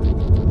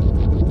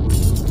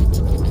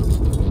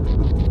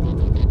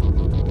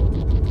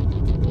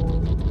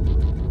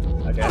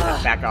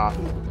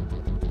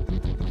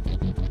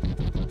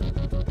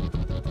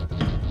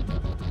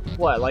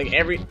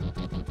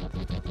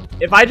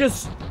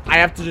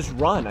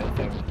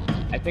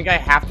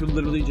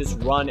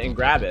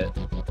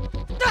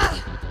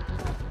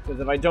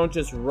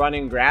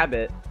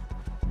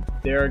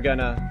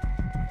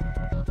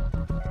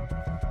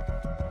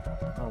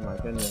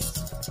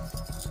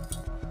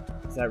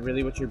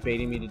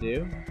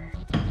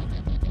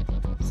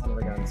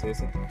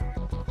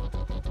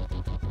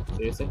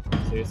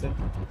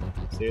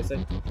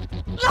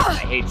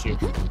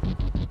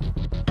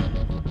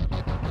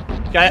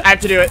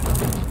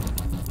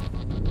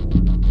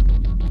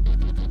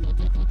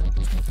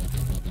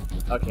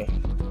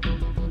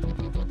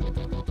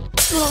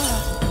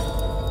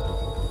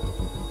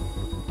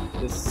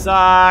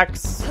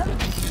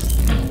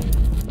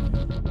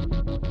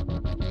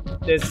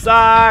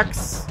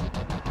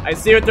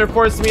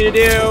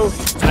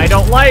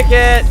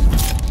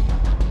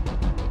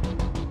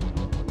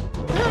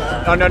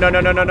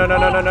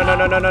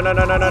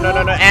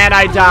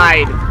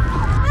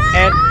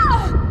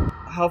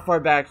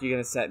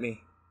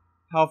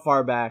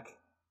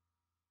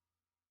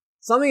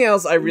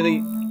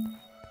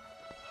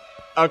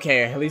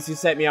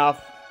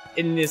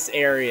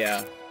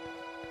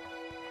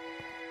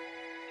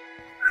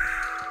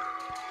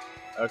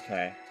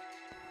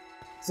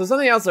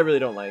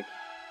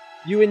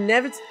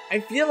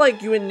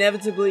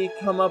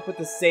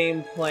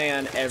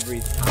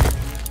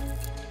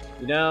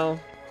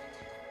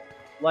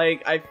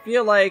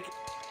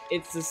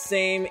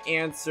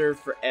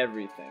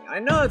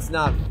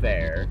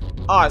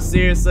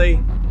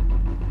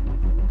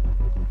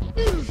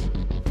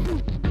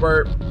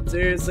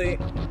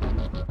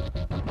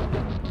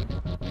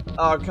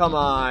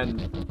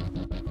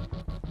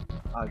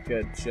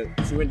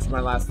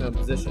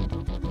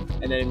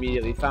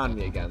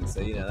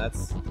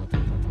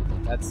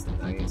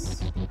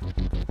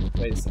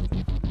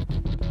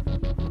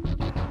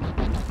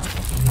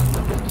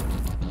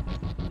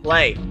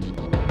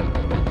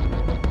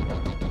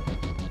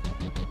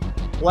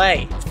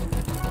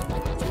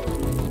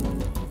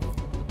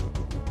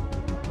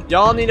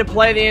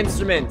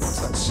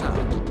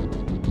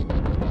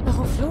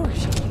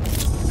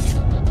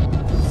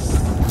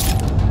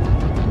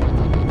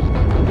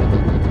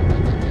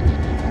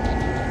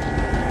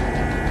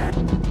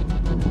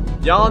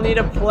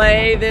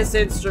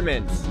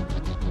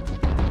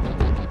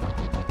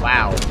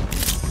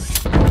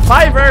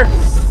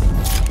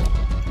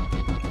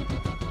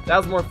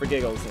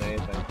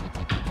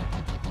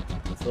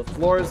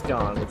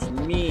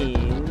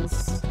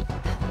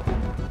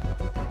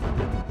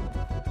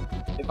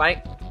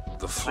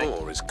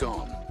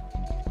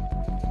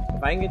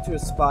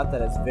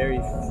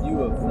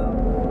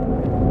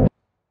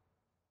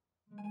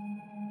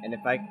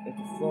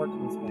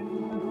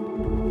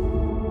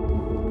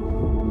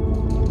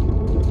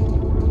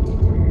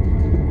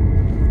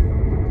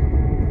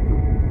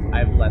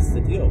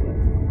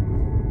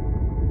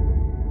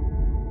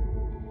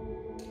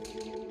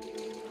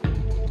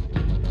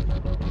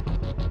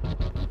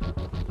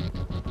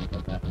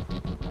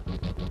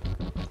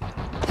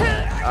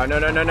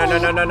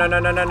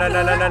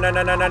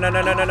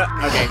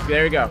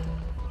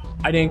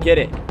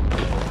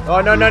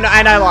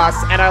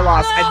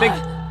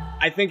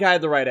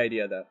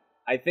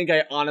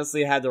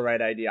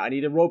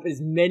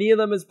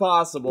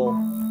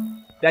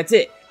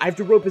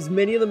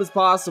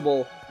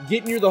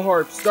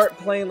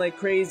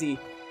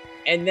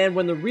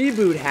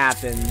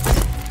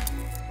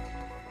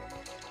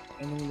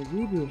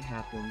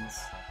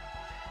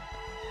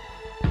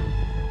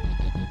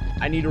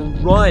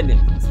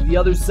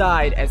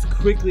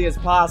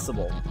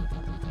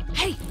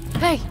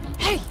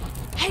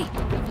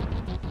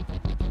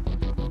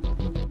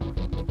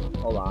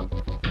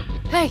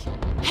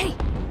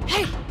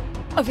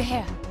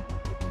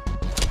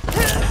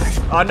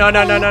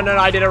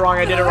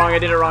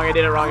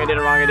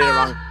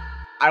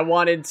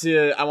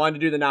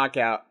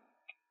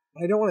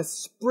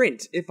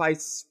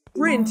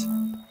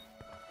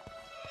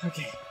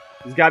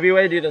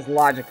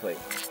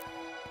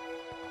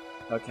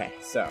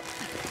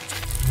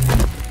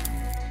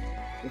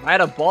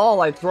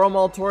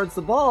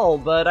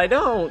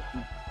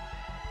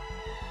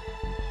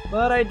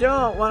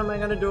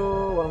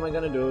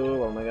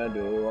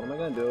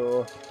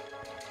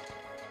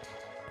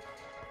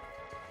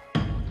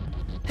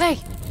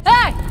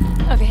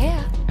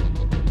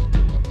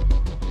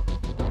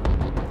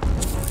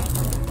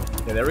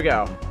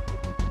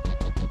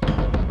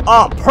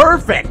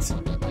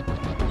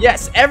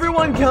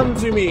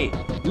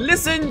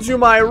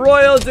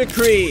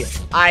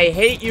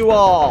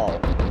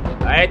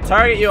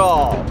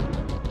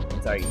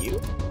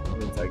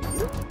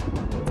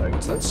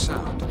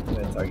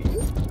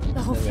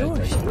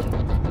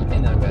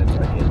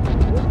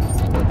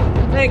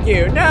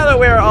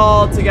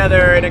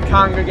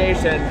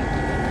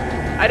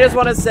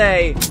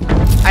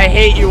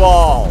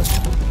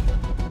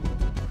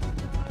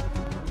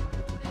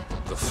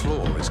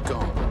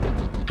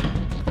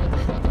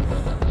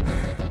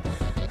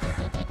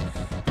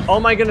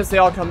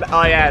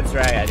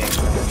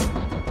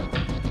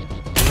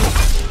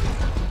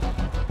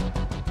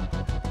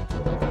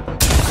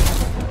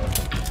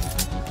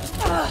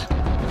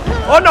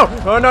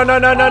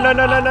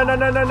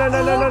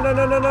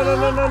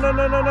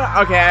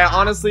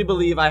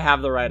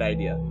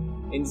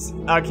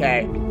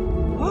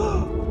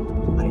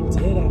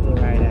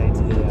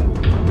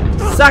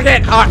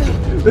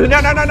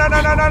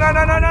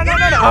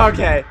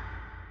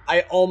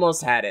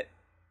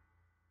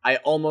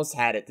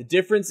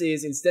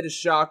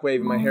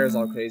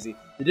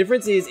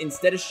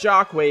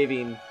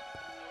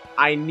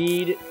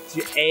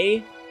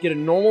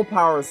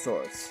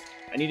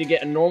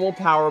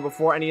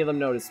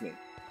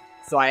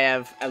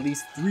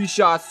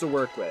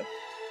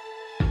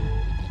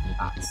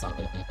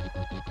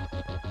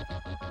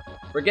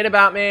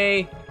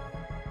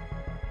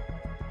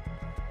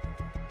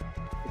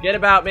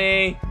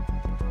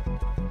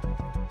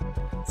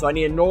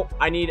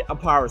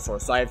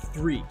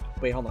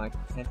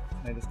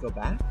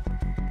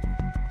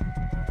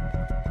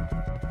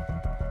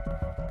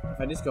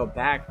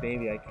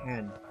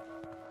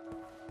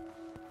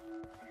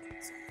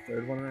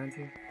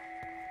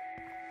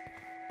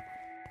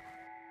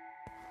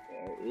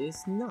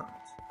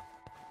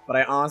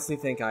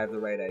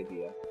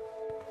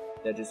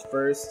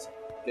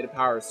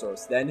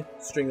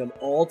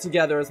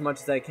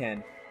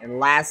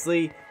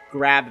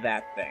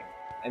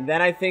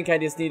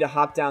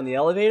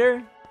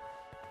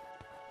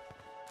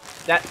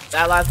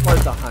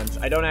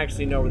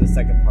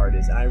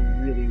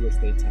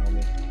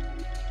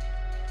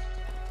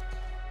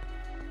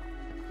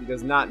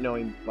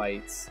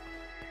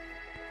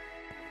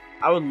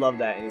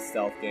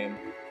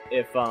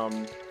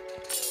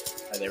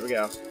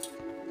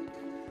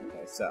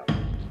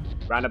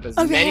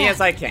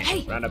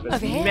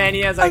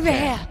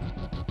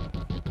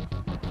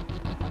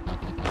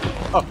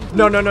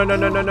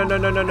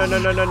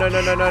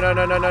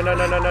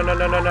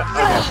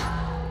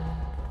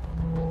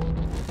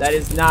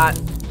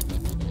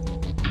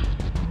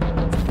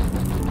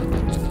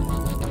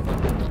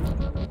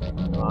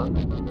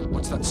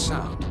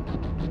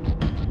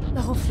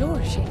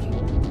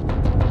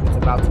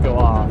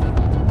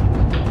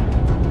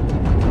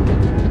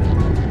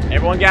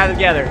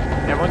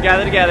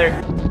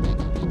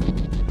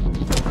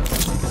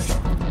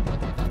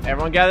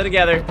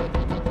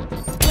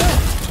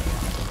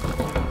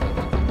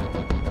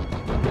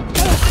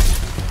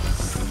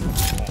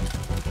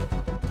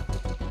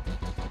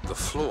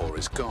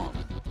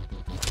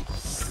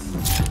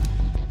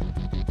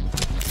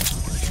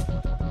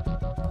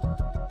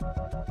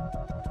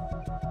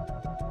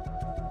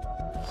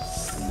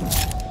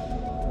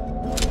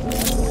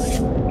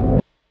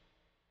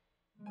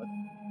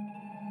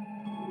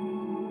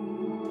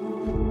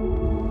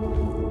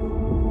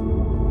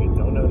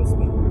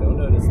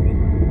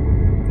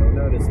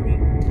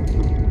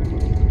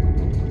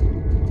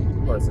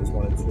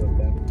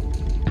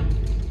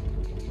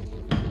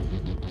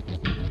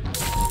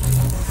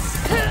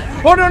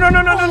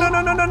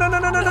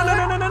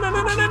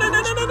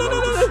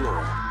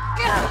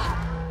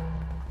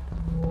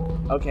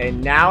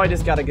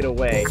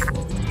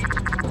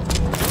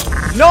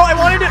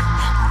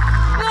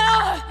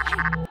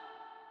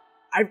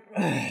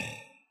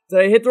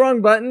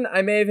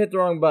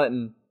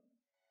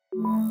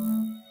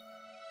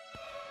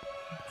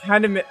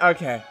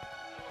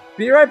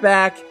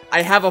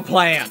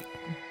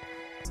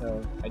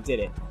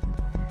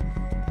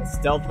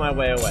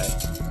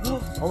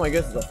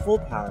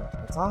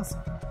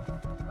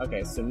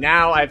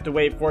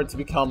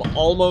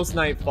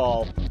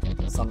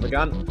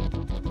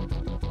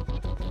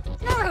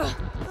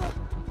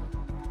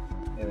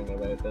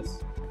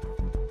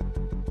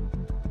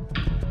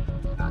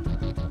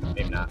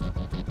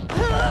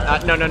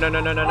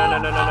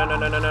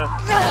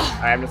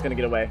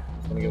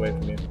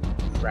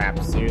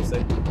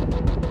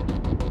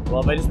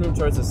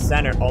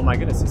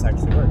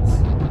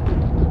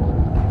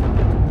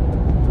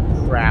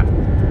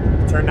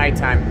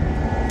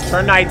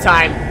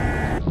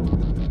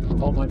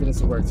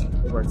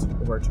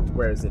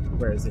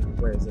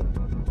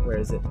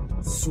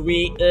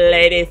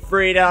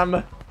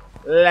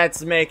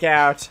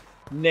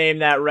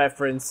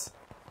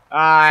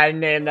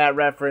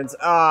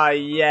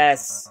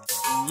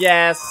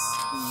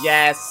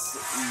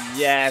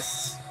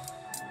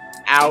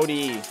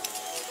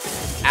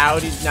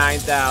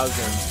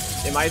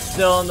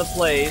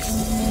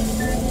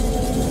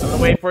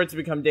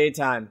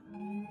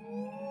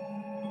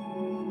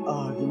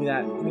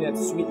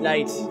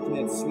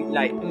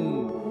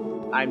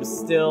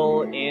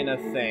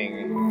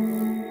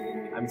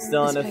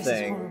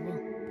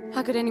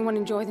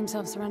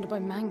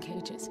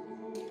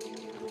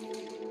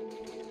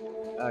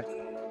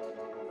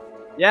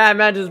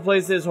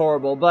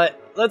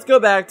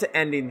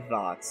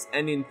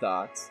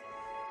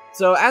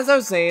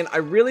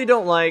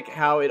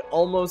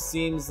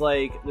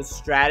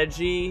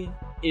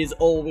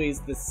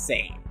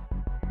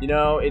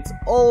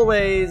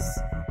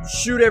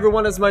 shoot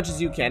everyone as much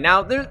as you can.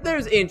 Now,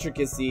 there's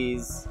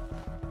intricacies.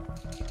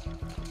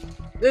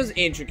 There's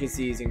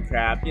intricacies and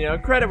crap, you know,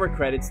 credit where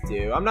credit's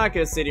due. I'm not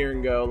gonna sit here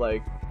and go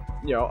like,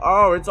 you know,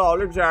 oh, it's all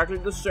exactly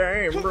the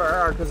same,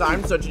 blah, because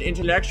I'm such an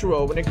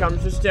intellectual when it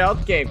comes to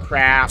stealth game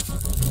crap.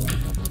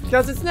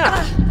 Because it's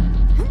not.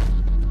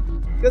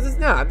 Because it's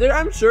not.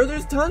 I'm sure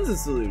there's tons of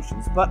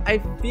solutions, but I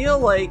feel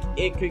like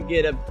it could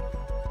get a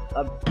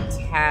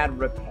tad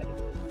repetitive.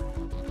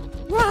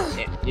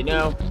 You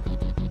know?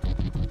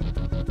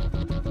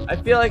 I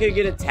feel like it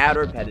get a tad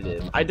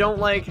repetitive. I don't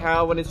like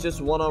how when it's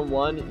just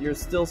one-on-one, you're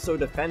still so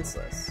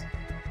defenseless.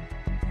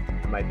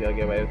 I might be able to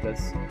get away with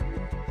this.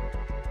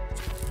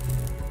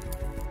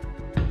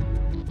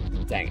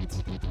 Dang it.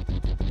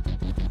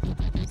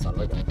 Son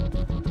of a gun.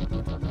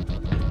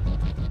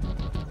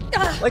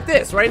 Like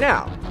this, right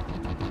now.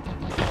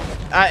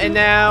 And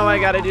now I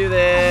gotta do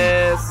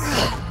this.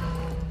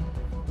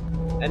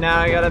 And now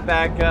I gotta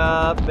back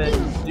up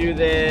and do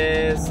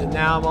this. And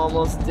now I'm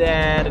almost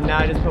dead. And now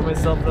I just put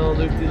myself in a little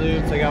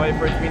loop-de-loops. I gotta wait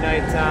for it to be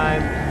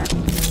nighttime.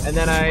 And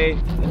then I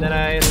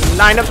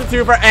lined up the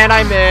twofer and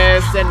I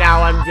missed. And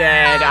now I'm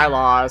dead. I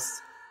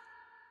lost.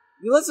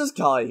 Let's just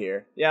call it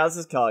here. Yeah, let's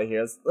just call it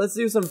here. Let's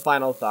do some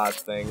final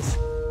thoughts things.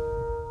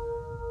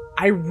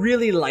 I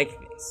really like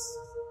this.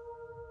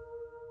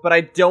 But I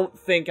don't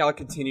think I'll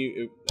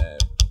continue. Oop, there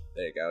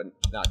you go.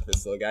 Knock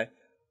this little guy.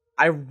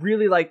 I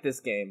really like this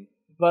game.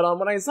 But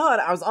when I saw it,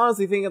 I was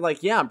honestly thinking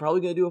like, yeah, I'm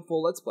probably going to do a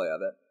full Let's Play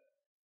of it.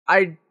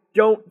 I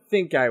don't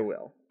think I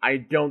will. I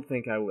don't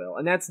think I will.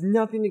 And that's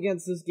nothing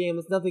against this game.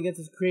 It's nothing against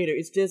its creator.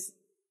 It's just...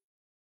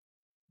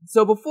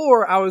 So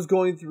before, I was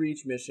going through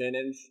each mission,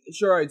 and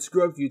sure, I'd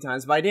screw up a few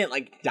times, but I didn't,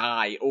 like,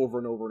 die over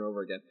and over and over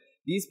again.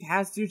 These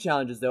past two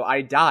challenges, though,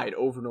 I died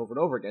over and over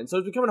and over again. So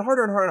it's becoming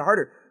harder and harder and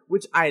harder,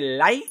 which I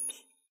like.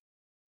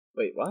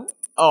 Wait, what?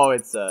 Oh,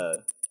 it's,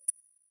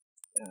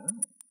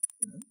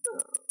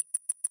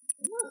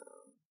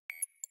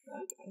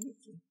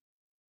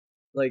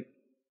 Like,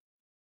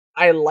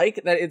 I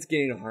like that it's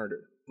getting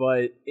harder,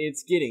 but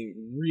it's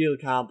getting real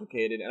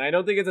complicated, and I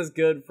don't think it's as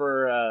good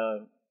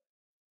for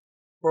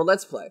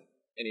Let's Play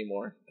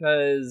anymore,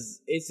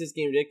 because it's just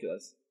getting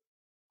ridiculous.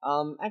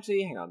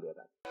 Actually, hang on to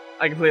that.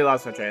 I completely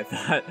lost my train of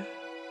thought.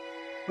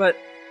 But,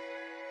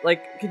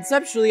 like,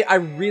 conceptually, I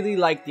really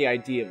like the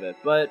idea of it,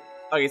 but...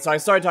 Okay, so I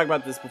started talking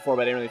about this before,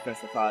 but I didn't really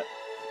finish the thought.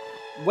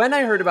 When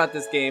I heard about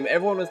this game,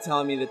 everyone was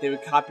telling me that they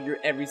would copy your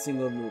every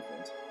single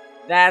movement.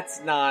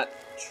 That's not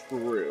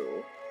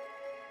true.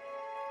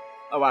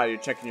 Oh wow, you're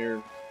checking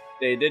your...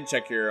 They did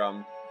check your,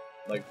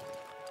 like,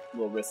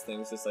 little wrist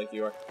things, just like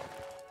you are.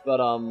 But,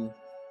 can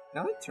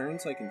I turn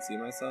so I can see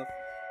myself?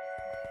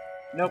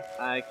 Nope,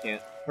 I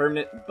can't.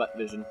 Permanent butt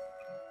vision.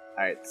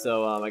 Alright,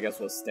 so, I guess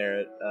we'll stare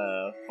at,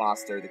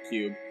 Foster, the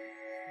cube.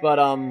 But,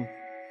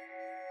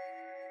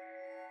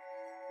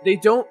 they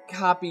don't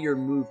copy your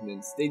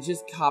movements, they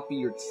just copy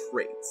your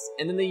traits.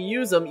 And then they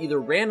use them either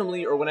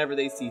randomly or whenever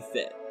they see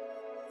fit.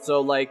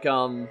 So, like,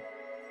 the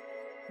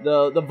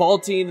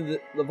vaulting and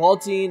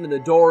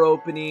the door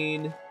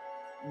opening,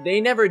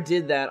 they never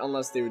did that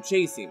unless they were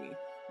chasing me.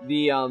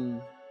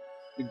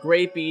 The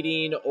grape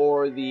eating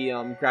or the,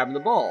 grabbing the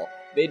ball.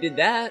 They did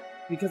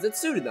that because it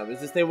suited them. It's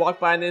just they walk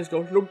by and they just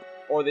go, whoop,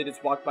 or they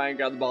just walk by and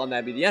grab the ball and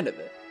that'd be the end of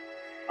it.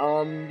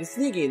 The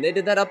sneaking, they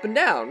did that up and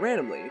down,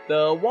 randomly.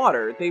 The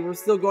water, they were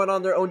still going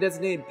on their own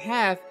designated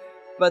path,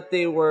 but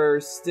they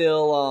were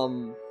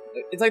still,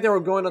 it's like they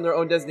were going on their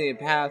own designated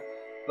path,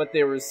 but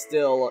they were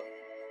still,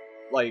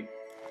 like,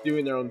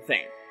 doing their own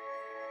thing.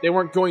 They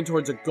weren't going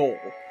towards a goal.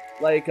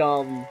 Like,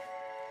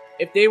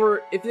 if they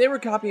were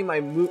copying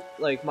my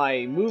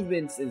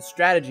movements and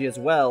strategy as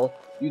well,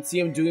 you'd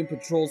see them doing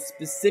patrols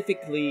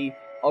specifically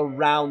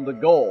around the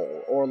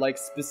goal, or like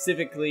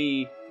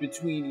specifically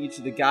between each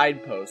of the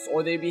guideposts,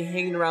 or they'd be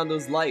hanging around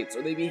those lights,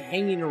 or they'd be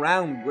hanging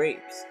around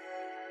grapes,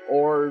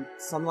 or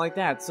something like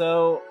that.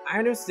 So I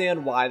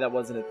understand why that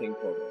wasn't a thing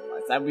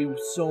program-wise. That would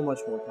be so much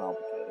more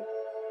complicated.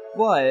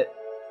 But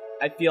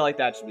I feel like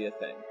that should be a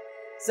thing.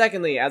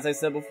 Secondly, as I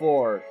said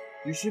before,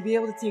 you should be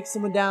able to take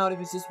someone down if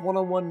it's just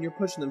one-on-one and you're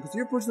pushing them, because if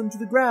you're pushing them to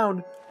the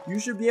ground, you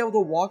should be able to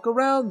walk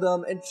around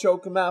them and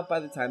choke them out by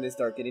the time they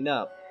start getting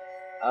up.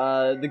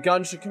 The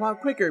gun should come out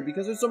quicker,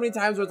 because there's so many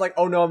times where it's like,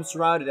 oh no, I'm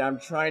surrounded, and I'm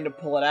trying to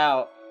pull it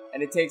out,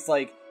 and it takes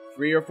like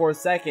 3 or 4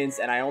 seconds,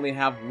 and I only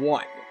have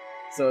 1.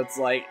 So it's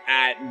like,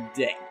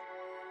 dead.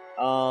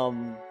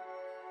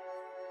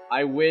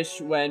 I wish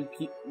when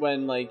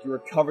like you were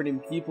covered in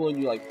people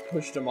and you like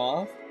pushed them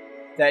off,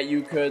 that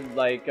you could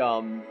like,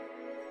 that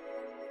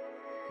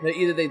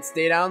either they'd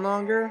stay down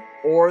longer,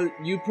 or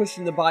you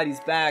pushing the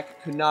bodies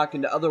back could knock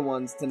into other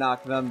ones to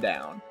knock them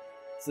down.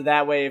 So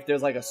that way, if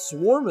there's like a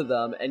swarm of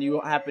them, and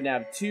you happen to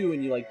have 2,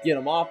 and you like get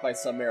them off by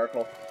some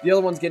miracle, the other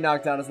ones get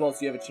knocked down as well,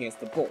 so you have a chance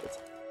to bolt.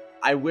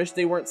 I wish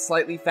they weren't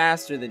slightly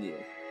faster than you,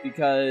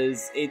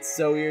 because it's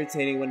so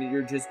irritating when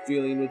you're just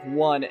dealing with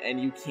one, and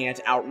you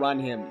can't outrun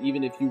him,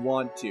 even if you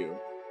want to.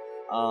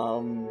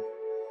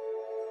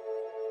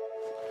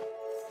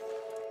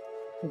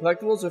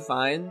 Collectibles are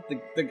fine.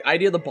 The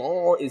idea of the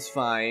ball is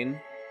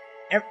fine.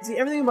 See,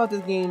 everything about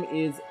this game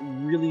is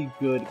really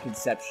good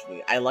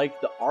conceptually. I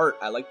like the art.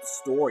 I like the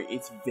story.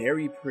 It's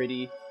very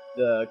pretty.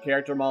 The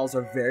character models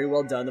are very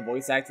well done. The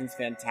voice acting's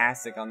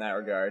fantastic on that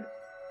regard.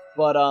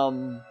 But,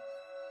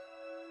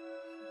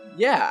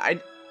 yeah,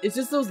 it's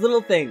just those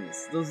little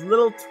things, those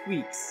little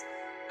tweaks,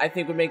 I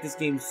think would make this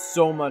game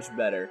so much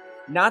better.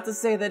 Not to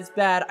say that it's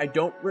bad. I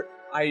don't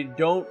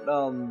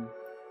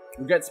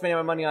regret spending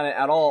my money on it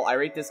at all. I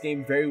rate this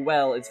game very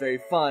well. It's very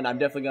fun. I'm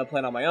definitely gonna play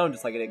it on my own,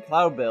 just like I did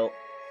Cloud Built.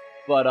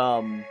 But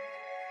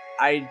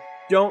I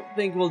don't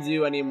think we'll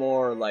do any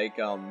more like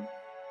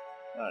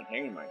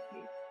hanging my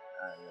feet.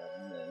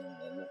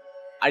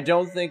 I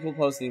don't think we'll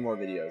post any more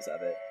videos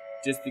of it,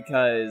 just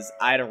because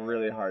I had a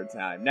really hard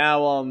time.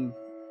 Now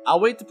I'll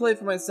wait to play it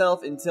for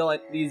myself until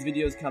these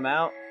videos come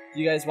out. If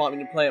you guys want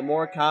me to play it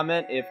more,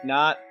 comment. If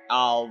not,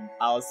 I'll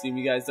assume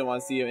you guys don't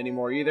want to see it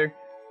anymore either.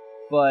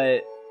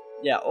 But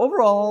yeah,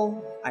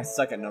 overall, I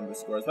suck at number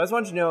scores. But I just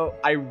want you to know,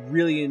 I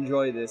really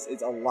enjoy this.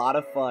 It's a lot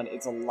of fun.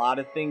 It's a lot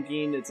of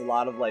thinking. It's a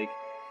lot of, like,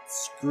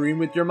 scream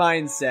with your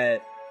mindset.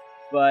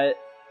 But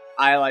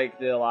I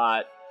liked it a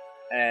lot.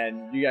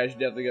 And you guys should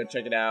definitely go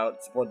check it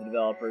out. Support the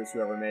developers,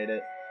 whoever made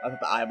it. I thought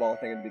the eyeball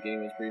thing at the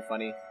beginning was pretty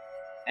funny.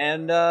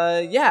 And,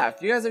 yeah,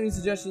 if you guys have any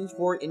suggestions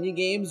for indie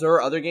games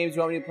or other games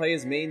you want me to play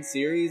as main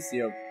series,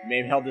 you know,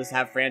 maybe I'll just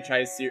have 3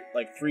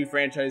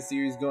 franchise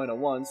series going at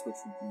once, which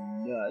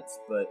would be nuts,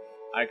 but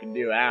I can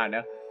do it, I don't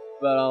know.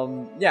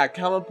 But, yeah,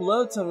 comment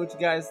below, tell me what you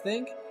guys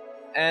think.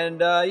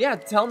 And, yeah,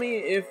 tell me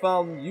if,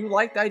 you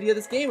like the idea of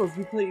this game, or if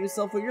you played it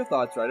yourself, what your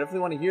thoughts are. I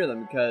definitely want to hear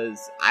them,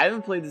 because I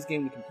haven't played this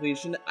game to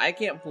completion. I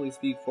can't fully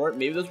speak for it.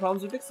 Maybe those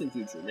problems are fixed in the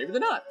future. Maybe they're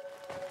not.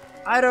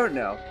 I don't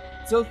know.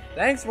 So,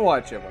 thanks for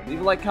watching, everyone.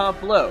 Leave a like, comment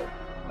below,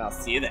 and I'll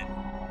see you then.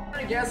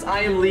 I guess I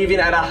am leaving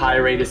at a high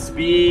rate of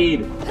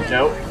speed.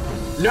 Nope.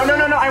 No,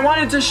 I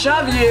wanted to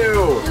shove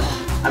you!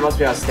 I must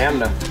be out of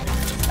stamina.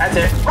 That's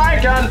it.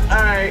 Right gun!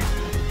 Alright.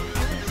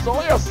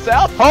 So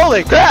yourself?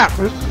 Holy crap!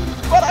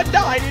 But I'm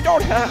dying, you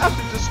don't have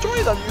to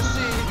destroy them, you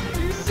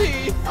see. You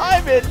see,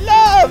 I'm in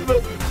love!